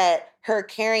that her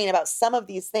caring about some of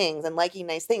these things and liking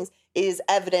nice things is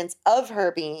evidence of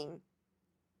her being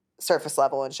surface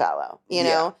level and shallow, you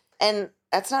know? And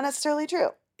that's not necessarily true.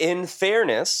 In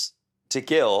fairness to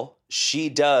Gil, she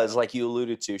does, like you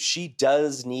alluded to, she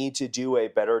does need to do a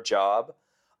better job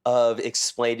of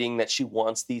explaining that she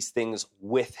wants these things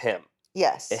with him.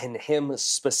 Yes. And him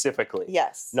specifically.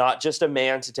 Yes. Not just a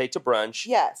man to take to brunch.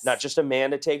 Yes. Not just a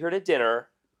man to take her to dinner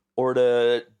or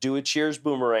to do a Cheers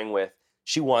boomerang with.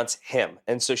 She wants him.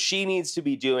 And so she needs to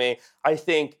be doing, I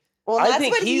think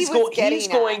he's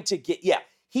going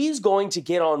to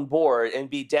get on board and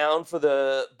be down for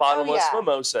the bottomless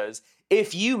mimosas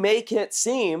if you make it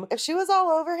seem. If she was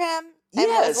all over him and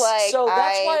was like, so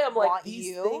that's why I'm like,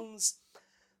 these things,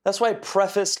 that's why I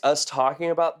prefaced us talking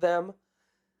about them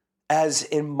as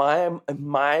in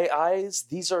my eyes,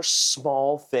 these are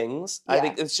small things. Yeah. I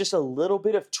think it's just a little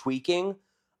bit of tweaking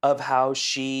of how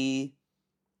she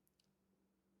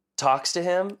talks to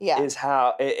him is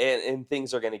how, and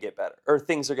things are going to get better or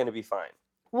things are going to be fine.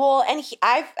 Well, and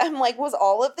I'm like, was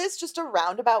all of this just a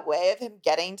roundabout way of him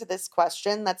getting to this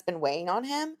question that's been weighing on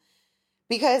him?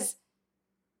 Because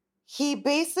he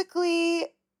basically,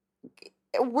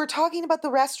 we're talking about the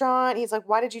restaurant. He's like,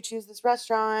 why did you choose this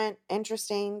restaurant?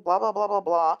 Interesting, blah, blah, blah, blah,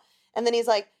 blah. And then he's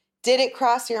like, did it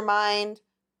cross your mind?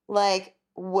 Like,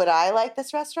 would I like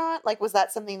this restaurant? Like, was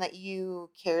that something that you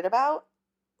cared about?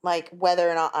 Like,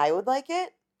 whether or not I would like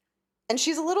it? And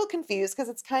she's a little confused because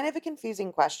it's kind of a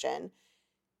confusing question.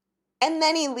 And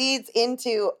then he leads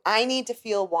into, I need to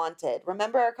feel wanted.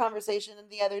 Remember our conversation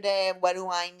the other day of what do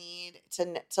I need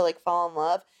to like fall in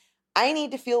love? I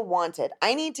need to feel wanted.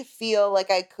 I need to feel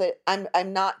like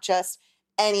I'm not just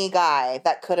any guy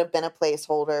that could have been a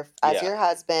placeholder as your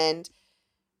husband.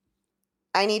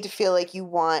 I need to feel like you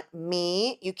want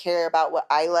me. You care about what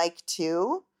I like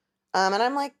too. And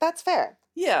I'm like, that's fair.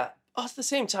 Yeah. At the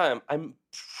same time, I'm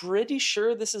pretty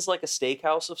sure this is like a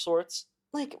steakhouse of sorts.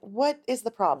 Like, what is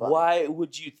the problem? Why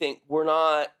would you think we're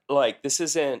not, like, this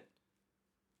isn't...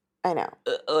 I know.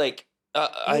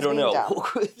 I don't know.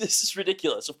 This is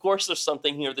ridiculous. Of course there's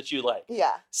something here that you like.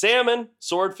 Yeah. Salmon,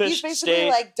 swordfish, he's basically steak,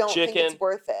 like, don't chicken. think it's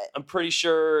worth it. I'm pretty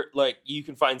sure, like, you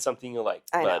can find something you like.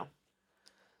 I know.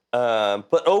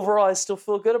 But overall, I still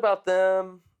feel good about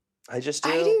them. I just do.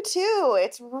 I do too.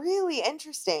 It's really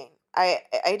interesting.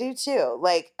 I do too.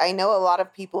 Like, I know a lot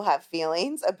of people have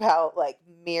feelings about like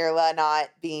Mirla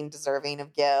not being deserving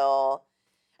of Gil.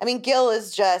 I mean, Gil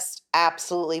is just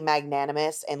absolutely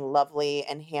magnanimous and lovely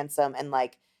and handsome. And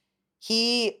like,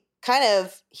 he's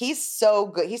so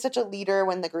good. He's such a leader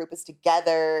when the group is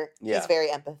together. Yeah. He's very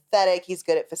empathetic. He's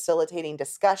good at facilitating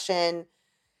discussion.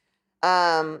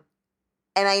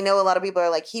 And I know a lot of people are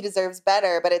like, he deserves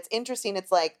better, but it's interesting.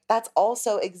 It's like, that's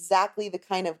also exactly the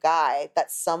kind of guy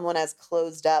that someone as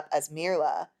closed up as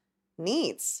Mirla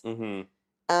needs.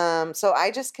 Mm-hmm. So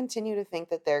I just continue to think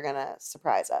that they're going to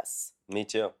surprise us. Me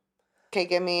too. Okay,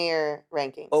 give me your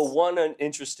rankings. Oh, one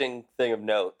interesting thing of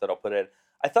note that I'll put in.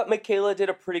 I thought Michaela did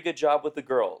a pretty good job with the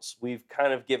girls. We've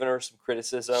kind of given her some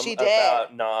criticism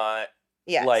about not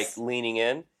like leaning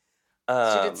in.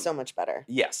 She did so much better.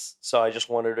 Yes. So I just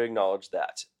wanted to acknowledge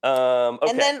that. Okay.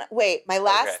 And then, wait, my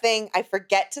last thing, I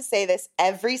forget to say this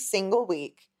every single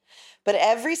week, but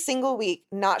every single week,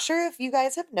 not sure if you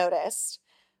guys have noticed,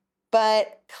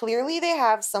 but clearly they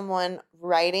have someone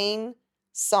writing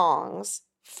songs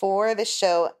for the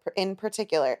show in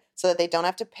particular so that they don't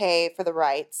have to pay for the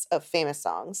rights of famous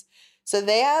songs. So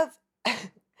they have,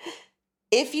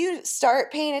 if you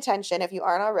start paying attention, if you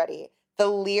aren't already, the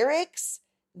lyrics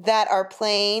that are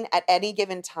playing at any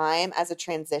given time as a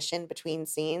transition between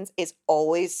scenes is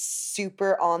always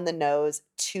super on the nose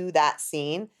to that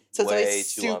scene. So it's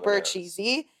always super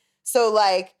cheesy. So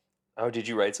like... Oh, did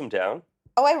you write some down?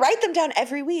 Oh, I write them down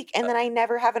every week, and then I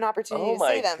never have an opportunity to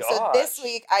say them. Gosh. So this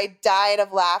week, I died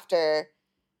of laughter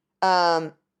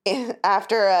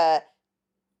after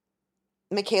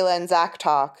Michaela and Zach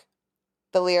talk.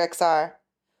 The lyrics are,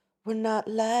 we're not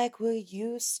like we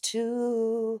used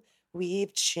to.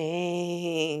 We've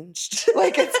changed.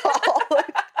 Like it's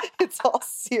all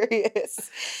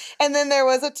serious. And then there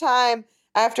was a time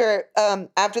After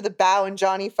the Bao and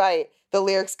Johnny fight, the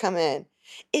lyrics come in.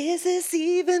 Is this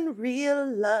even real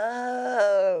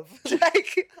love?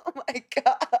 Like, oh my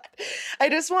God. I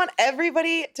just want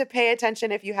everybody to pay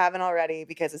attention if you haven't already,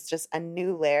 because it's just a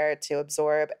new layer to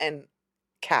absorb and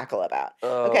cackle about.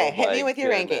 Okay, Oh hit me my with your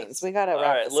goodness. rankings. We gotta All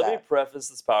wrap right, this let me up. preface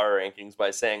this power rankings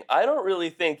by saying I don't really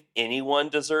think anyone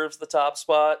deserves the top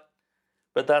spot,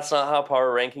 but that's not how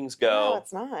power rankings go. No,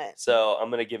 it's not. So I'm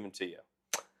going to give them to you.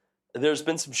 There's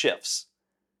been some shifts.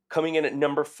 Coming in at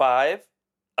number 5,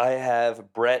 I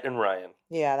have Brett and Ryan.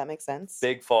 Yeah, that makes sense.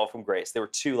 Big fall from grace. They were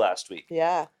 2 last week.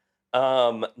 Yeah.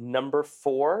 Number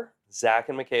 4, Zach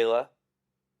and Michaela.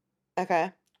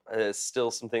 Okay.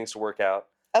 Still some things to work out.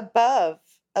 Above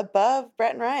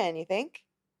Brett and Ryan, you think?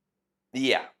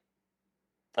 Yeah,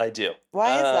 I do.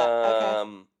 Why is that?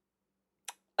 Okay.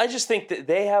 I just think that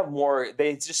they have more.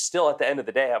 They just still, at the end of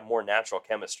the day, have more natural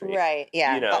chemistry. Right.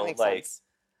 Yeah. You know, that makes like, sense.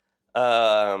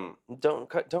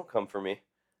 Don't come for me.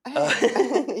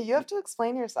 You have to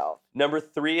explain yourself. Number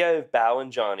 3, I have Bao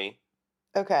and Johnny.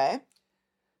 Okay.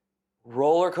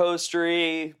 Roller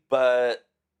coastery, but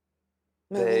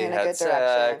Moving they in a had good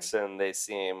sex direction. and they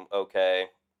seem okay.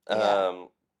 Yeah.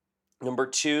 Number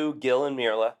 2, Gil and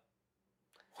Mirla.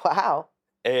 Wow.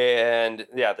 And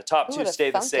yeah, the top Who 2 would've stay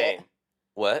the thunk same. it?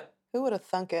 What? Who would have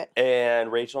thunk it?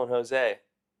 And Rachel and Jose.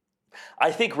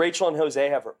 I think Rachel and Jose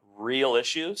have real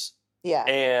issues. Yeah.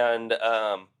 And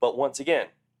but once again,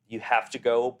 you have to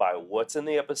go by what's in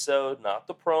the episode, not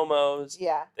the promos.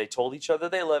 Yeah. They told each other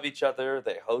they love each other.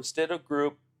 They hosted a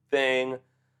group thing.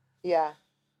 Yeah.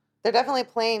 They're definitely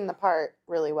playing the part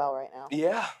really well right now.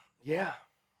 Yeah. Yeah.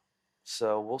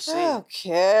 So we'll see.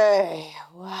 Okay.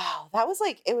 Wow. That was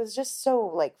like, it was just so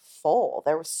like full.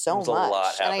 There was so There's a much.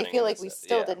 lot And I happening feel in like this we ep-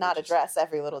 still yeah, did we not just- address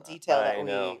every little detail I that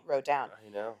know. we wrote down. I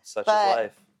know. Such But- is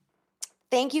life.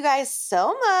 Thank you guys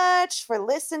so much for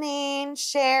listening,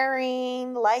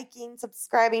 sharing, liking,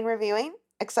 subscribing, reviewing,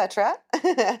 etc.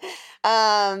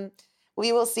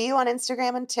 We will see you on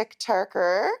Instagram and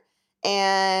TikToker,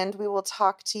 and we will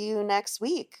talk to you next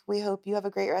week. We hope you have a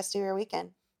great rest of your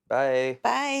weekend. Bye.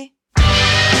 Bye.